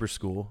sniper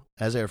school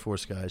as Air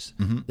Force guys.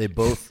 Mm-hmm.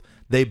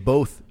 They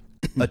both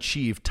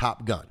achieved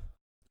Top Gun,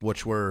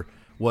 which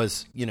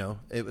was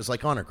it was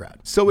like honor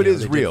grad. So it is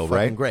they did real, fucking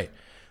right? Great.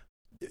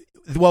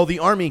 Well, the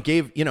Army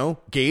gave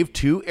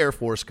 2 Air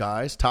Force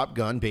guys Top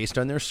Gun based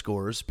on their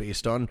scores,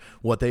 based on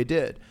what they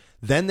did.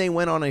 Then they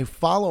went on a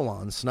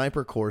follow-on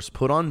sniper course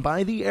put on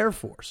by the Air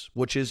Force,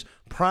 which is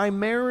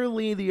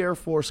primarily the Air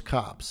Force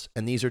cops.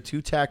 And these are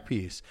 2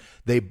 TACPs.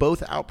 They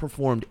both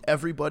outperformed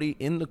everybody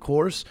in the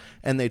course,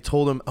 and they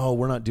told them, "Oh,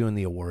 we're not doing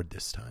the award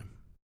this time."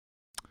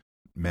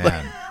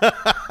 Man,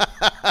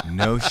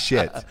 no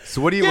shit. So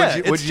what'd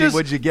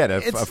you get?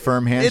 A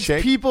firm handshake?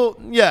 It's people.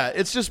 Yeah,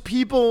 it's just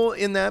people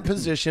in that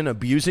position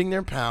abusing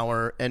their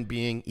power and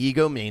being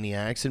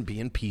egomaniacs and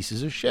being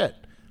pieces of shit.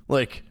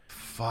 Like,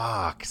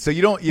 fuck. So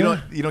you don't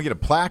get a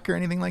plaque or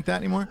anything like that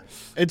anymore?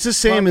 It's the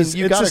same as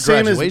you it's got the a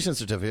same graduation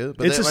certificate.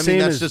 But it's the same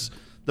that's as- just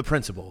the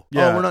principle.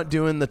 Yeah. Oh, we're not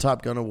doing the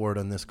Top Gun award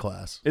on this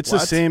class. It's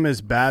What? the same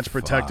as badge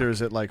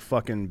protectors at like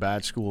fucking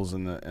badge schools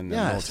in the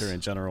Yes. military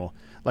in general.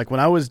 Like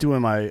when I was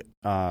doing my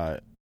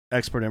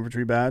expert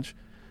infantry badge,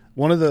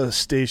 one of the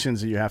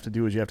stations that you have to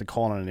do is you have to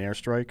call on an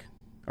airstrike,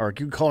 or you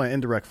can call it an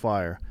indirect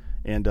fire.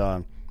 And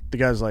the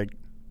guy's like,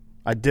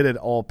 I did it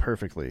all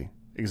perfectly,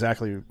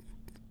 exactly.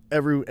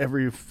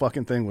 Every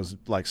fucking thing was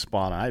like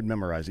spot on. I had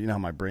memorized it. You know how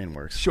my brain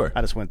works. Sure.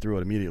 I just went through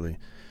it immediately.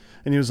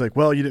 And he was like,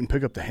 well, you didn't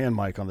pick up the hand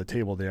mic on the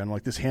table there. And I'm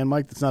like, this hand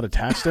mic that's not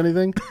attached to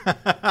anything?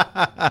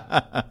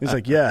 He's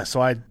like, yeah.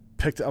 So I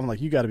picked it. I'm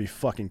like, you got to be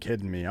fucking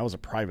kidding me. I was a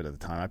private at the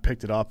time. I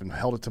picked it up and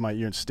held it to my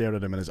ear and stared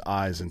at him in his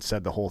eyes and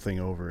said the whole thing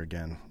over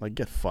again. Like,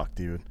 get fucked,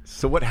 dude.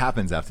 So what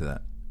happens after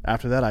that?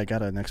 After that, I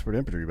got an expert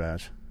infantry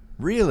badge.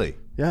 Really?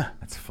 Yeah.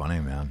 That's funny,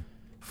 man.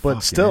 But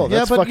Fucking still, A.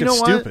 that's but fucking you know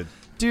what? stupid.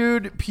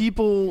 Dude,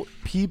 people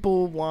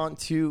want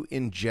to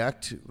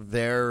inject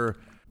their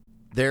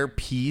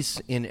piece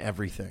in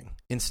everything.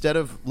 Instead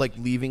of like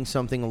leaving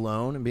something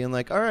alone and being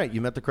like, all right, you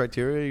met the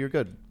criteria, you're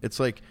good. It's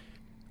like,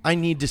 I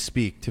need to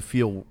speak to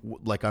feel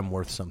like I'm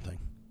worth something.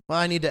 Well,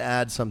 I need to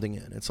add something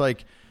in. It's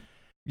like,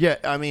 yeah,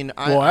 I mean,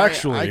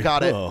 I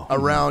got it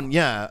around.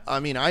 Yeah,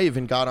 I mean, I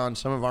even got on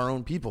some of our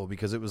own people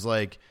because it was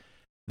like,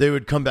 they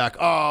would come back,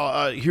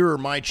 here are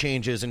my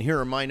changes and here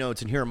are my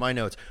notes and here are my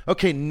notes.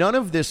 Okay, none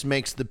of this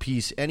makes the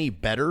piece any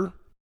better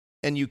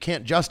and you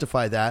can't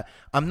justify that.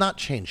 I'm not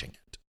changing it.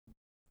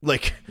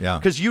 Like, Yeah.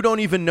 because you don't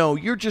even know.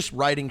 You're just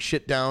writing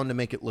shit down to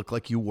make it look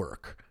like you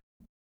work.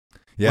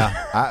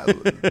 Yeah.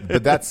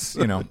 But that's,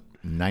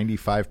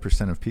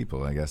 95% of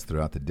people, I guess,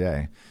 throughout the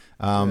day.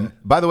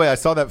 By the way, I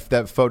saw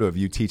that photo of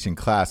you teaching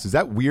class. Is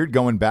that weird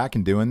going back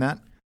and doing that?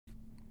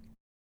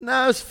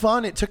 No, it was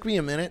fun. It took me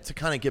a minute to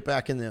kind of get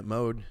back in that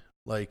mode.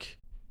 Like,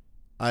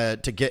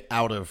 to get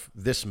out of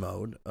this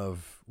mode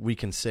of we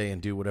can say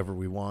and do whatever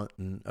we want.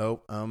 And,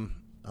 I'm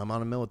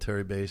on a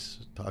military base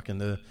talking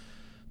to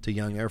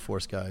young Air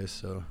Force guys.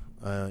 So,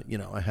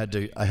 I had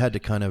to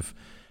kind of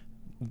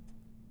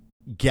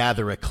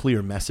gather a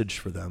clear message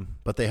for them.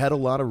 But they had a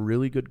lot of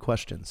really good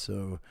questions.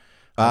 So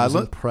I was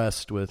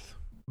impressed with.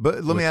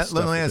 But let me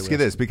ask you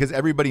this, because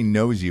everybody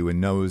knows you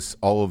and knows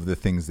all of the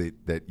things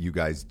that you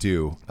guys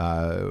do.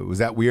 Was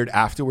that weird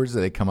afterwards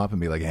that they come up and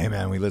be like, hey,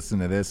 man, we listen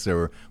to this,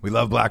 or we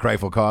love Black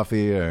Rifle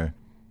Coffee, or...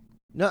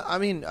 No, I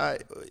mean,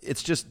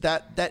 it's just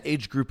that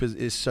age group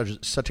is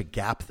such a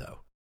gap, though.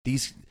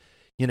 These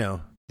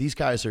these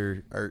guys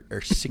are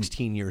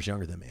 16 years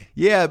younger than me.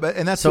 Yeah, but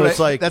and that's So what it's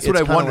I, like- that's what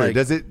I it's kinda wonder.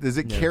 like- Does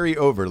it carry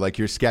over, like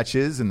your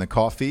sketches and the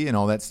coffee and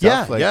all that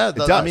stuff? It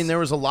does. I mean, there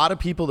was a lot of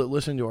people that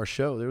listened to our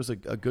show. There was a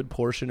good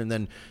portion, and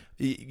then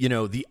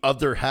the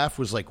other half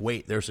was like,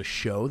 "Wait, there's a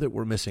show that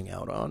we're missing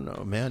out on.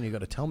 Oh man, you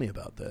got to tell me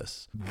about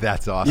this."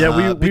 That's awesome.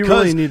 Yeah, we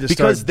really need to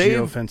because start they've-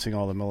 geofencing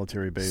all the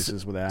military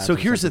bases with ads. So or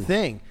here's the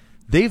something. thing: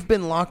 they've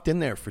been locked in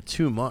there for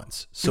 2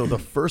 months. So the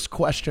first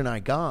question I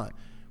got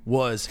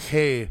was,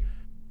 "Hey,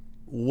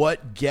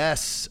 what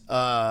guests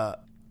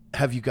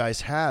have you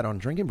guys had on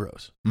Drinking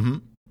Bros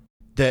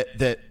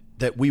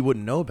that we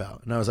wouldn't know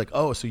about?" And I was like,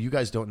 "Oh, so you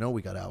guys don't know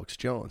we got Alex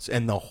Jones?"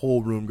 And the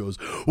whole room goes,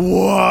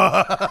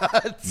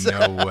 "What?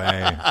 No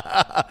way.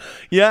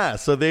 Yeah."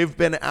 So they've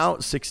been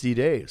out 60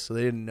 days, so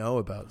they didn't know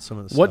about some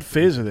of the What stuff.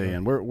 phase are they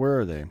in? Where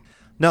are they?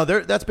 No,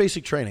 that's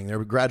basic training.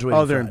 They're graduating.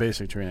 Oh, they're in Friday.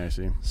 basic training. I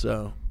see.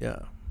 So yeah.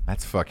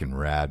 That's fucking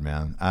rad,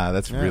 man.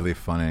 That's really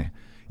funny.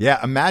 Yeah,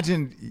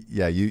 imagine,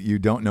 you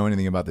don't know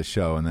anything about the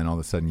show, and then all of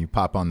a sudden you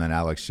pop on that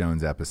Alex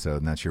Jones episode,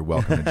 and that's your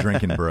welcome to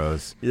Drinking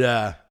Bros.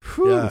 Yeah.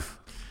 Whew.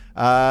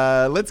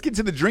 Let's get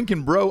to the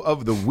Drinking Bro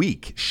of the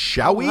week,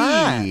 shall we?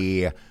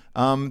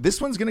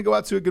 This one's going to go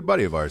out to a good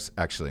buddy of ours,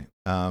 actually.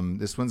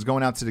 This one's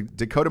going out to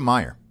Dakota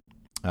Meyer.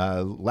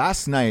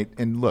 Last night,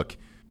 and look,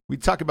 we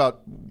talk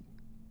about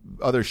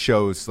other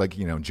shows like,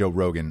 Joe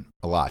Rogan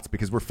a lot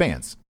because we're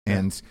fans.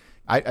 And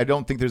I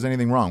don't think there's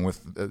anything wrong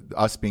with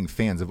us being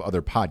fans of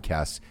other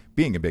podcasts,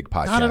 being a big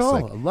podcast. Not at all.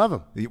 Like, I love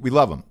him. we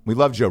love him. We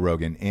love Joe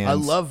Rogan. And I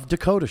love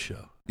Dakota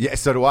Show. Yeah,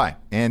 so do I.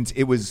 And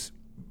it was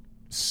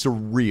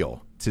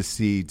surreal to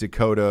see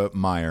Dakota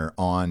Meyer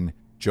on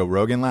Joe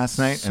Rogan last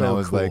night. And I So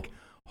was cool. like,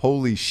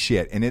 holy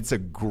shit. And it's a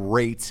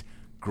great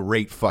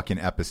fucking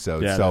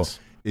episode. Yeah, it so is.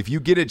 if you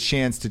get a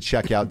chance to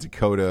check out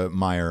Dakota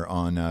Meyer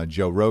on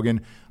Joe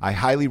Rogan, I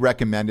highly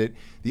recommend it.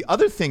 The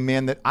other thing,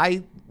 man, that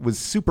I was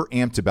super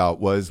amped about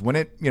was when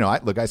it,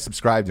 I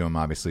subscribed to him,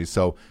 obviously.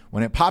 So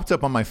when it popped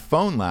up on my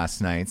phone last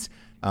night,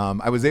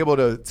 I was able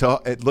to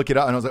look it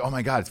up, and I was like, oh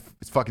my God,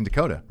 it's fucking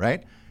Dakota,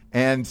 right?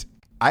 And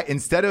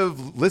instead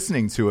of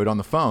listening to it on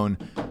the phone,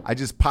 I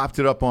just popped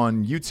it up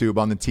on YouTube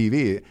on the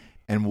TV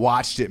and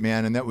watched it,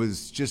 man. And that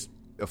was just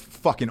a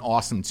fucking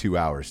awesome 2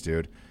 hours,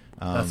 dude.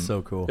 That's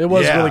so cool. It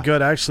was Yeah. really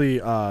good.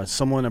 Actually,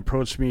 someone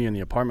approached me in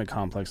the apartment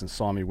complex and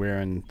saw me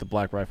wearing the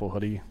Black Rifle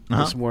hoodie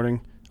this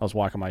morning. I was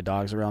walking my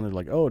dogs around. They're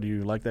like, "Oh, do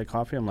you like that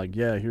coffee?" I'm like,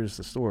 "Yeah, here's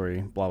the story."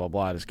 Blah, blah,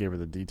 blah. I just gave her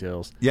the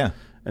details. Yeah.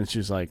 And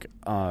she's like,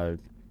 "Oh,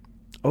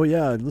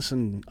 yeah,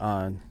 listen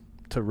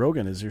to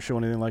Rogan. Is your show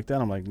anything like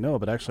that?" I'm like, "No,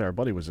 but actually our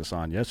buddy was just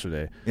on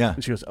yesterday." Yeah.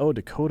 And she goes, "Oh,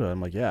 Dakota."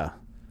 I'm like, "Yeah."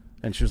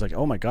 And she was like,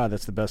 "Oh, my God,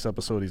 that's the best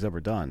episode he's ever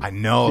done." I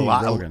know Being a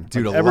lot, Rogan.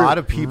 dude. Like, A lot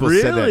of people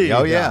said that. Really?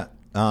 Oh yeah,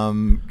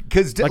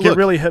 because Like it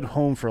really hit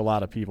home for a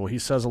lot of people. He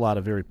says a lot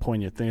of very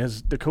poignant things,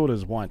 as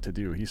Dakota's want to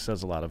do. He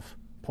says a lot of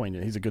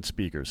poignant. He's a good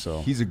speaker. So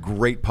he's a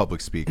great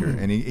public speaker,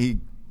 and he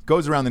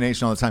goes around the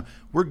nation all the time.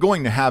 We're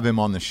going to have him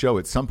on the show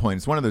at some point.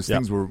 It's one of those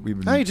things where we've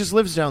been. No, he just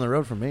lives down the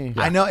road from me.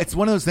 I know it's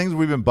one of those things where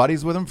we've been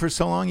buddies with him for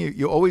so long.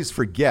 You always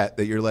forget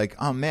that you're like,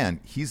 oh man,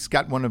 he's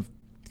got one of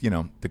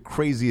the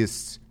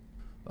craziest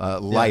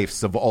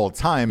lives of all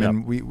time,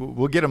 and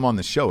we'll get him on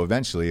the show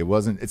eventually.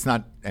 It's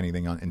not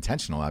anything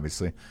intentional,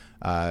 obviously.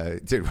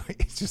 Dude,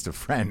 it's just a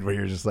friend where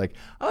you're just like,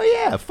 oh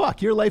yeah,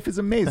 fuck, your life is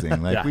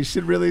amazing. Like we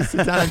should really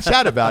sit down and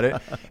chat about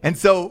it. And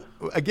so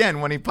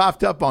again, when he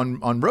popped up on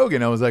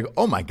Rogan, I was like,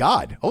 oh my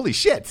God, holy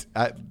shit.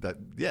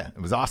 It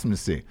was awesome to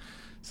see.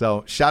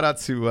 So shout out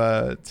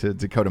to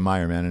Dakota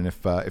Meyer, man. And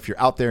if you're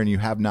out there and you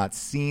have not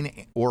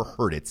seen or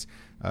heard it,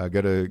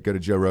 go to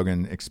Joe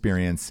Rogan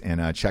Experience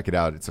and check it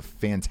out. It's a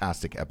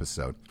fantastic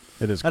episode.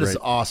 it is That great. is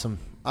awesome.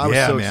 I was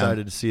Yeah, so man.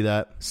 excited to see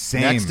that.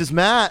 Same. Next is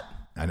Matt.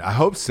 And I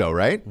hope so,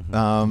 right?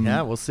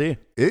 Yeah, we'll see.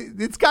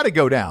 It's got to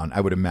go down,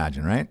 I would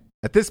imagine, right?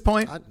 At this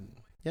point,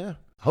 Yeah,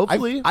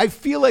 hopefully. I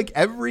feel like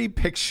every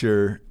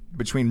picture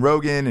between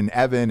Rogan and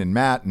Evan and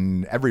Matt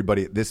and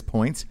everybody at this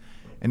point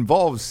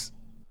involves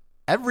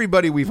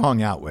everybody we've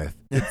hung out with.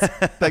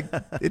 It's like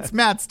it's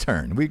Matt's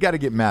turn. We've got to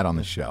get Matt on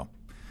the show.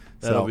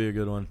 That'll be a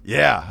good one.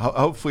 Yeah,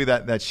 hopefully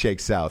that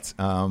shakes out.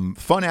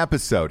 Fun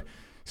episode.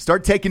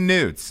 Start taking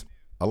nudes.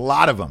 A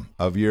lot of them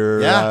of your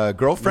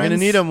girlfriends. You're going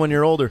to need them when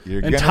you're older. You're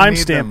And gonna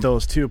need them. timestamp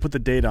those too. Put the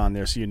date on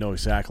there so you know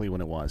exactly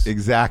when it was.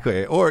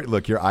 Exactly. Or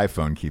look, your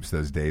iPhone keeps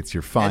those dates.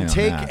 You're fine.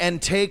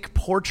 And take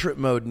portrait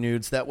mode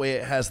nudes. That way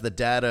it has the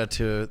data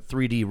to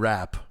 3D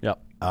wrap.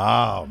 Yep.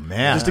 Oh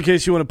man. Just in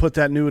case you want to put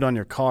that nude on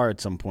your car at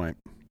some point.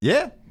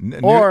 Yeah.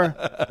 Or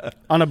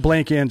on a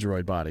blank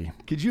Android body.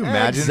 Could you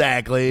imagine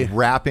Exactly.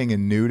 wrapping a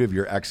nude of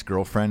your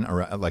ex-girlfriend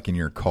like in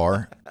your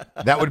car?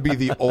 That would be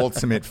the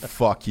ultimate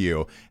fuck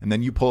you. And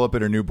then you pull up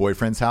at her new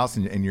boyfriend's house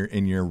and you're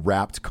in your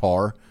wrapped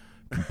car,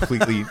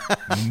 completely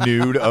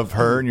nude of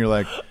her, and you're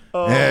like,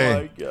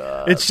 hey. My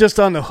God. It's just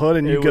on the hood,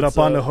 and you Hey, get what's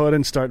up on up? the hood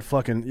and start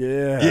fucking,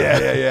 yeah. Yeah.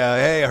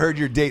 Hey, I heard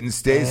you're dating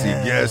Stacy.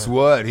 Guess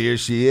what? Here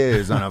she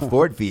is on a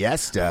Ford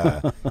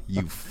Fiesta.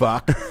 You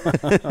fuck.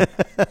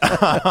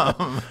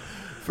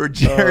 For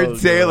Jared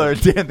Taylor,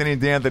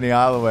 D'Anthony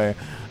Holloway,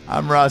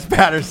 I'm Ross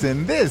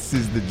Patterson. This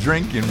is the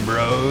Drinking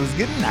Bros.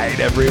 Good night,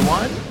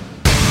 everyone.